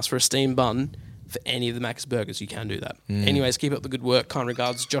realise you can ask for a steamed bun for any of the Macca's burgers. You can do that. Anyways, keep up the good work. Kind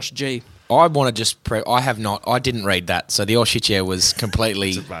regards, Josh G. I want to just I didn't read that, so the oh shit yeah was completely...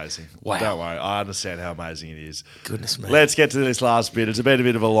 It's amazing. Wow. Don't worry, I understand how amazing it is. Goodness me. Let's get to this last bit. It's been a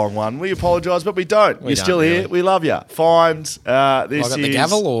bit of a long one. We apologise, but we don't. You're still here. We love you. Fines. This I got the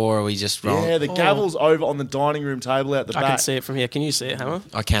gavel, or are we just wrong? Yeah, the gavel's over on the dining room table out the back. I can see it from here. Can you see it, Hammer?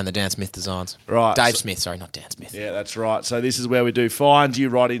 I can, the Dan Smith designs. Right. Dave Smith, sorry, not Dan Smith. Yeah, that's right. So this is where we do fines. You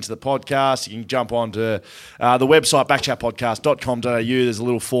write into the podcast. You can jump onto the website, backchatpodcast.com.au. There's a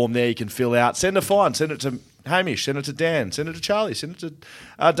little form there you can fill out. Send a fine. Send it to Hamish. Send it to Dan. Send it to Charlie. Send it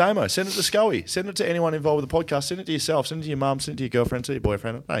to Damo. Send it to Scully. Send it to anyone involved with the podcast. Send it to yourself. Send it to your mum. Send it to your girlfriend. Send it to your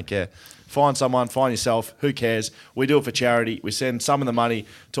boyfriend. I don't care. Find someone. Find yourself. Who cares? We do it for charity. We send some of the money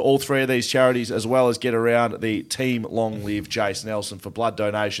to all three of these charities, as well as get around the Team Long Live Jason Nelson for blood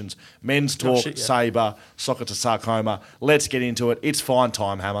donations. Men's Talk, Sabre, Soccer to Sarcoma. Let's get into it. It's fine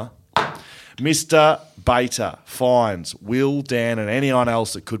time, Hammer. Mr. Bater fines Will, Dan and anyone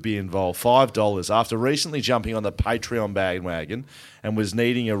else that could be involved $5 after recently jumping on the Patreon bandwagon and was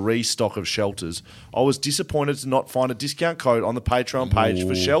needing a restock of shelters. I was disappointed to not find a discount code on the Patreon page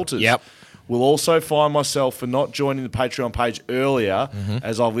for shelters. Yep. Will also find myself for not joining the Patreon page earlier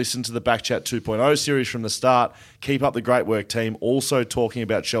as I've listened to the Backchat 2.0 series from the start. Keep up the great work, team. Also talking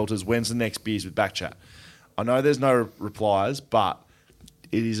about shelters. When's the next beers with Backchat? I know there's no replies, but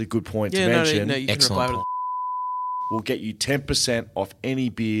it is a good point to mention. No, you can reply to that. We'll get you 10% off any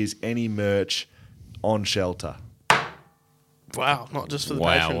beers, any merch on Shelter. Wow, not just for the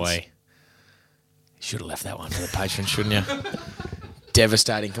patrons. You should have left that one for the patrons, shouldn't you?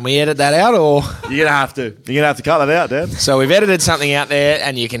 Devastating. Can we edit that out, or you're gonna have to? You're gonna have to cut that out, Dan. So we've edited something out there,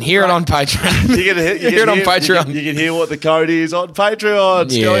 and you can hear it on Patreon. You can hear it on Patreon. You can hear what the code is on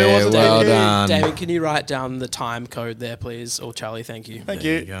Patreon. Yeah, well done. David, can you write down the time code there, please? Or Charlie, thank you. Thank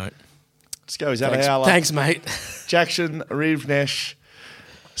there you. You go. Scully's had a howler. Thanks, mate. Jackson Rivnesh.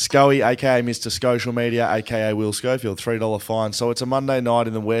 Scully, a.k.a. Mr. Social Media, a.k.a. Will Schofield, $3 fine. So it's a Monday night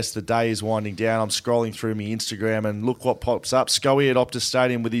in the West. The day is winding down. I'm scrolling through my Instagram and look what pops up. Scully at Optus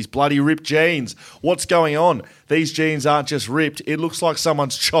Stadium with his bloody ripped jeans. What's going on? These jeans aren't just ripped. It looks like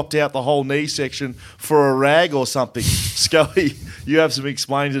someone's chopped out the whole knee section for a rag or something. Scully, you have some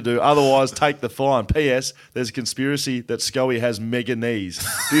explaining to do. Otherwise, take the fine. P.S. There's a conspiracy that Scully has mega knees.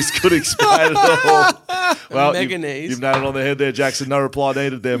 This could explain it all. Well, mega knees. You've nailed it on the head there, Jackson. No reply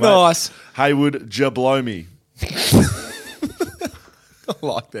needed there, mate. Nice. Haywood Jablomi. I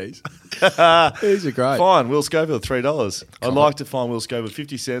like these. These are great. Fine. Will Schofield, $3. I'd like to find Will Schofield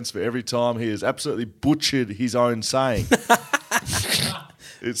 50 cents for every time he has absolutely butchered his own saying.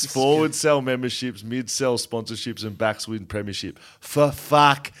 It's forward sell memberships, mid sell sponsorships, and backs win premiership. For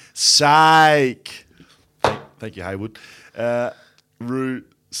fuck's sake. Thank you, Haywood.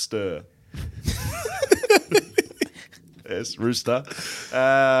 Rooster. Yes, Rooster.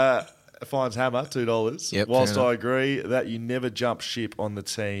 Fines Hammer, $2. Yep, Whilst I agree that you never jump ship on the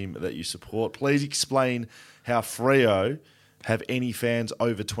team that you support, please explain how Freo have any fans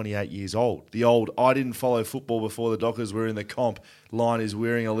over 28 years old. The old I didn't follow football before the Dockers were in the comp line is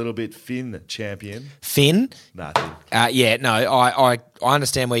wearing a little bit thin, champion. Thin? Nothing. I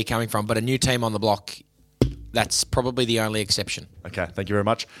understand where you're coming from, but a new team on the block, that's probably the only exception. Okay, thank you very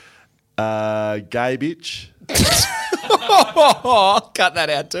much. Gabe Itch. Cut that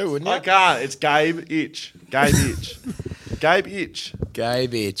out too, wouldn't you? I can't. It's Gabe Itch. Gabe Itch. Gabe Itch.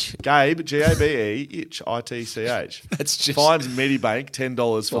 Gabe Itch. Gabe, G-A-B-E, Itch, I-T-C-H. That's just... Fines Medibank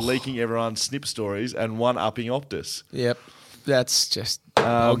 $10 for leaking everyone's snip stories and one-upping Optus. Yep. That's just...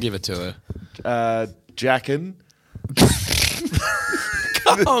 I'll give it to her. Jackin.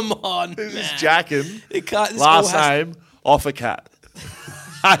 Come on, This man. is Jackin. Last name, Offercat.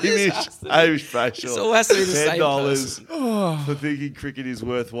 Hamish Facial. This all has to be the same $10 for thinking cricket is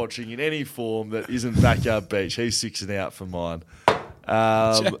worth watching in any form that isn't Backyard Beach. He's 6 and out for mine.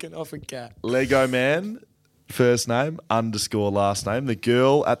 Jacking off a cat. Lego Man, first name, _ last name. The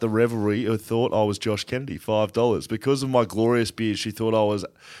girl at the revelry who thought I was Josh Kennedy, $5. Because of my glorious beard, she thought I was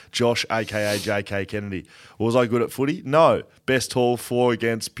Josh, a.k.a. J.K. Kennedy. Was I good at footy? No. Best haul 4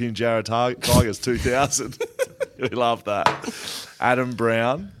 against Pinjarra Tigers, 2000. We love that. Adam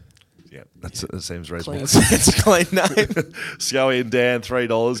Brown. Yeah, that seems reasonable. It's a clean name. Scully and Dan,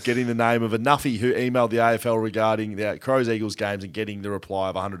 $3, getting the name of a nuffy who emailed the AFL regarding the Crows-Eagles games and getting the reply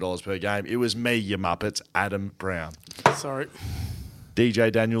of $100 per game. It was me, you muppets, Adam Brown. Sorry.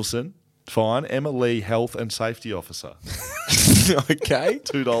 DJ Danielson, fine. Emma Lee, Health and Safety Officer. Okay.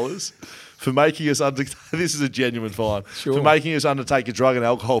 $2. For making us this is a genuine fine. Sure. For making us undertake a drug and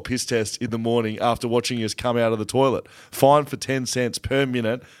alcohol piss test in the morning after watching us come out of the toilet. Fine for 10 cents per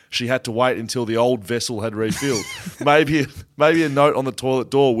minute. She had to wait until the old vessel had refilled. maybe a note on the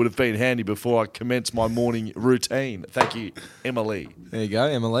toilet door would have been handy before I commenced my morning routine. Thank you, Emily. There you go,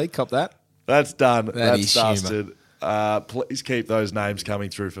 Emily. Cop that. That's done. That's dusted. Please keep those names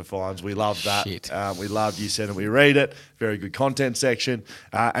coming through for fines. We love that. We love you send it. We read it. Very good content section.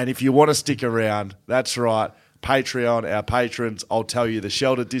 And if you want to stick around, that's right. Patreon, our patrons, I'll tell you the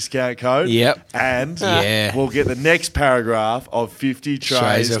shelter discount code. Yep. And Yeah. we'll get the next paragraph of 50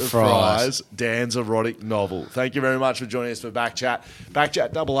 trays of fries, Dan's erotic novel. Thank you very much for joining us for Backchat.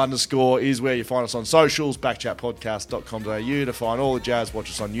 Backchat__ is where you find us on socials, backchatpodcast.com.au to find all the jazz. Watch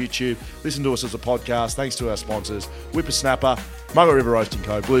us on YouTube. Listen to us as a podcast. Thanks to our sponsors, Whippersnapper, Margaret River Roasting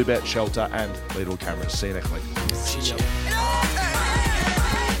Co., Bluebet, Shelter, and Lidl Cameras. See you next week. See you.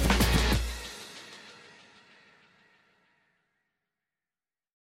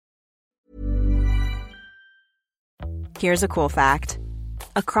 Here's a cool fact.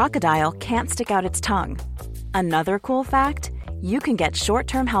 A crocodile can't stick out its tongue. Another cool fact, you can get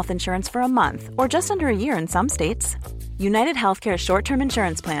short-term health insurance for a month or just under a year in some states. United Healthcare short-term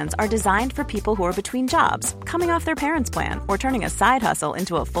insurance plans are designed for people who are between jobs, coming off their parents' plan, or turning a side hustle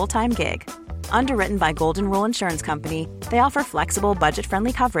into a full-time gig. Underwritten by Golden Rule Insurance Company, they offer flexible,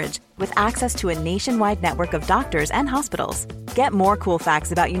 budget-friendly coverage with access to a nationwide network of doctors and hospitals. Get more cool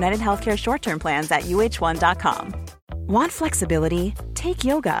facts about United Healthcare short-term plans at uh1.com. Want flexibility? Take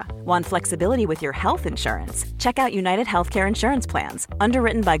yoga. Want flexibility with your health insurance? Check out United Healthcare Insurance Plans.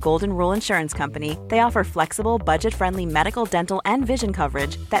 Underwritten by Golden Rule Insurance Company, they offer flexible, budget-friendly medical, dental, and vision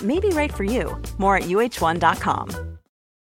coverage that may be right for you. More at uh1.com.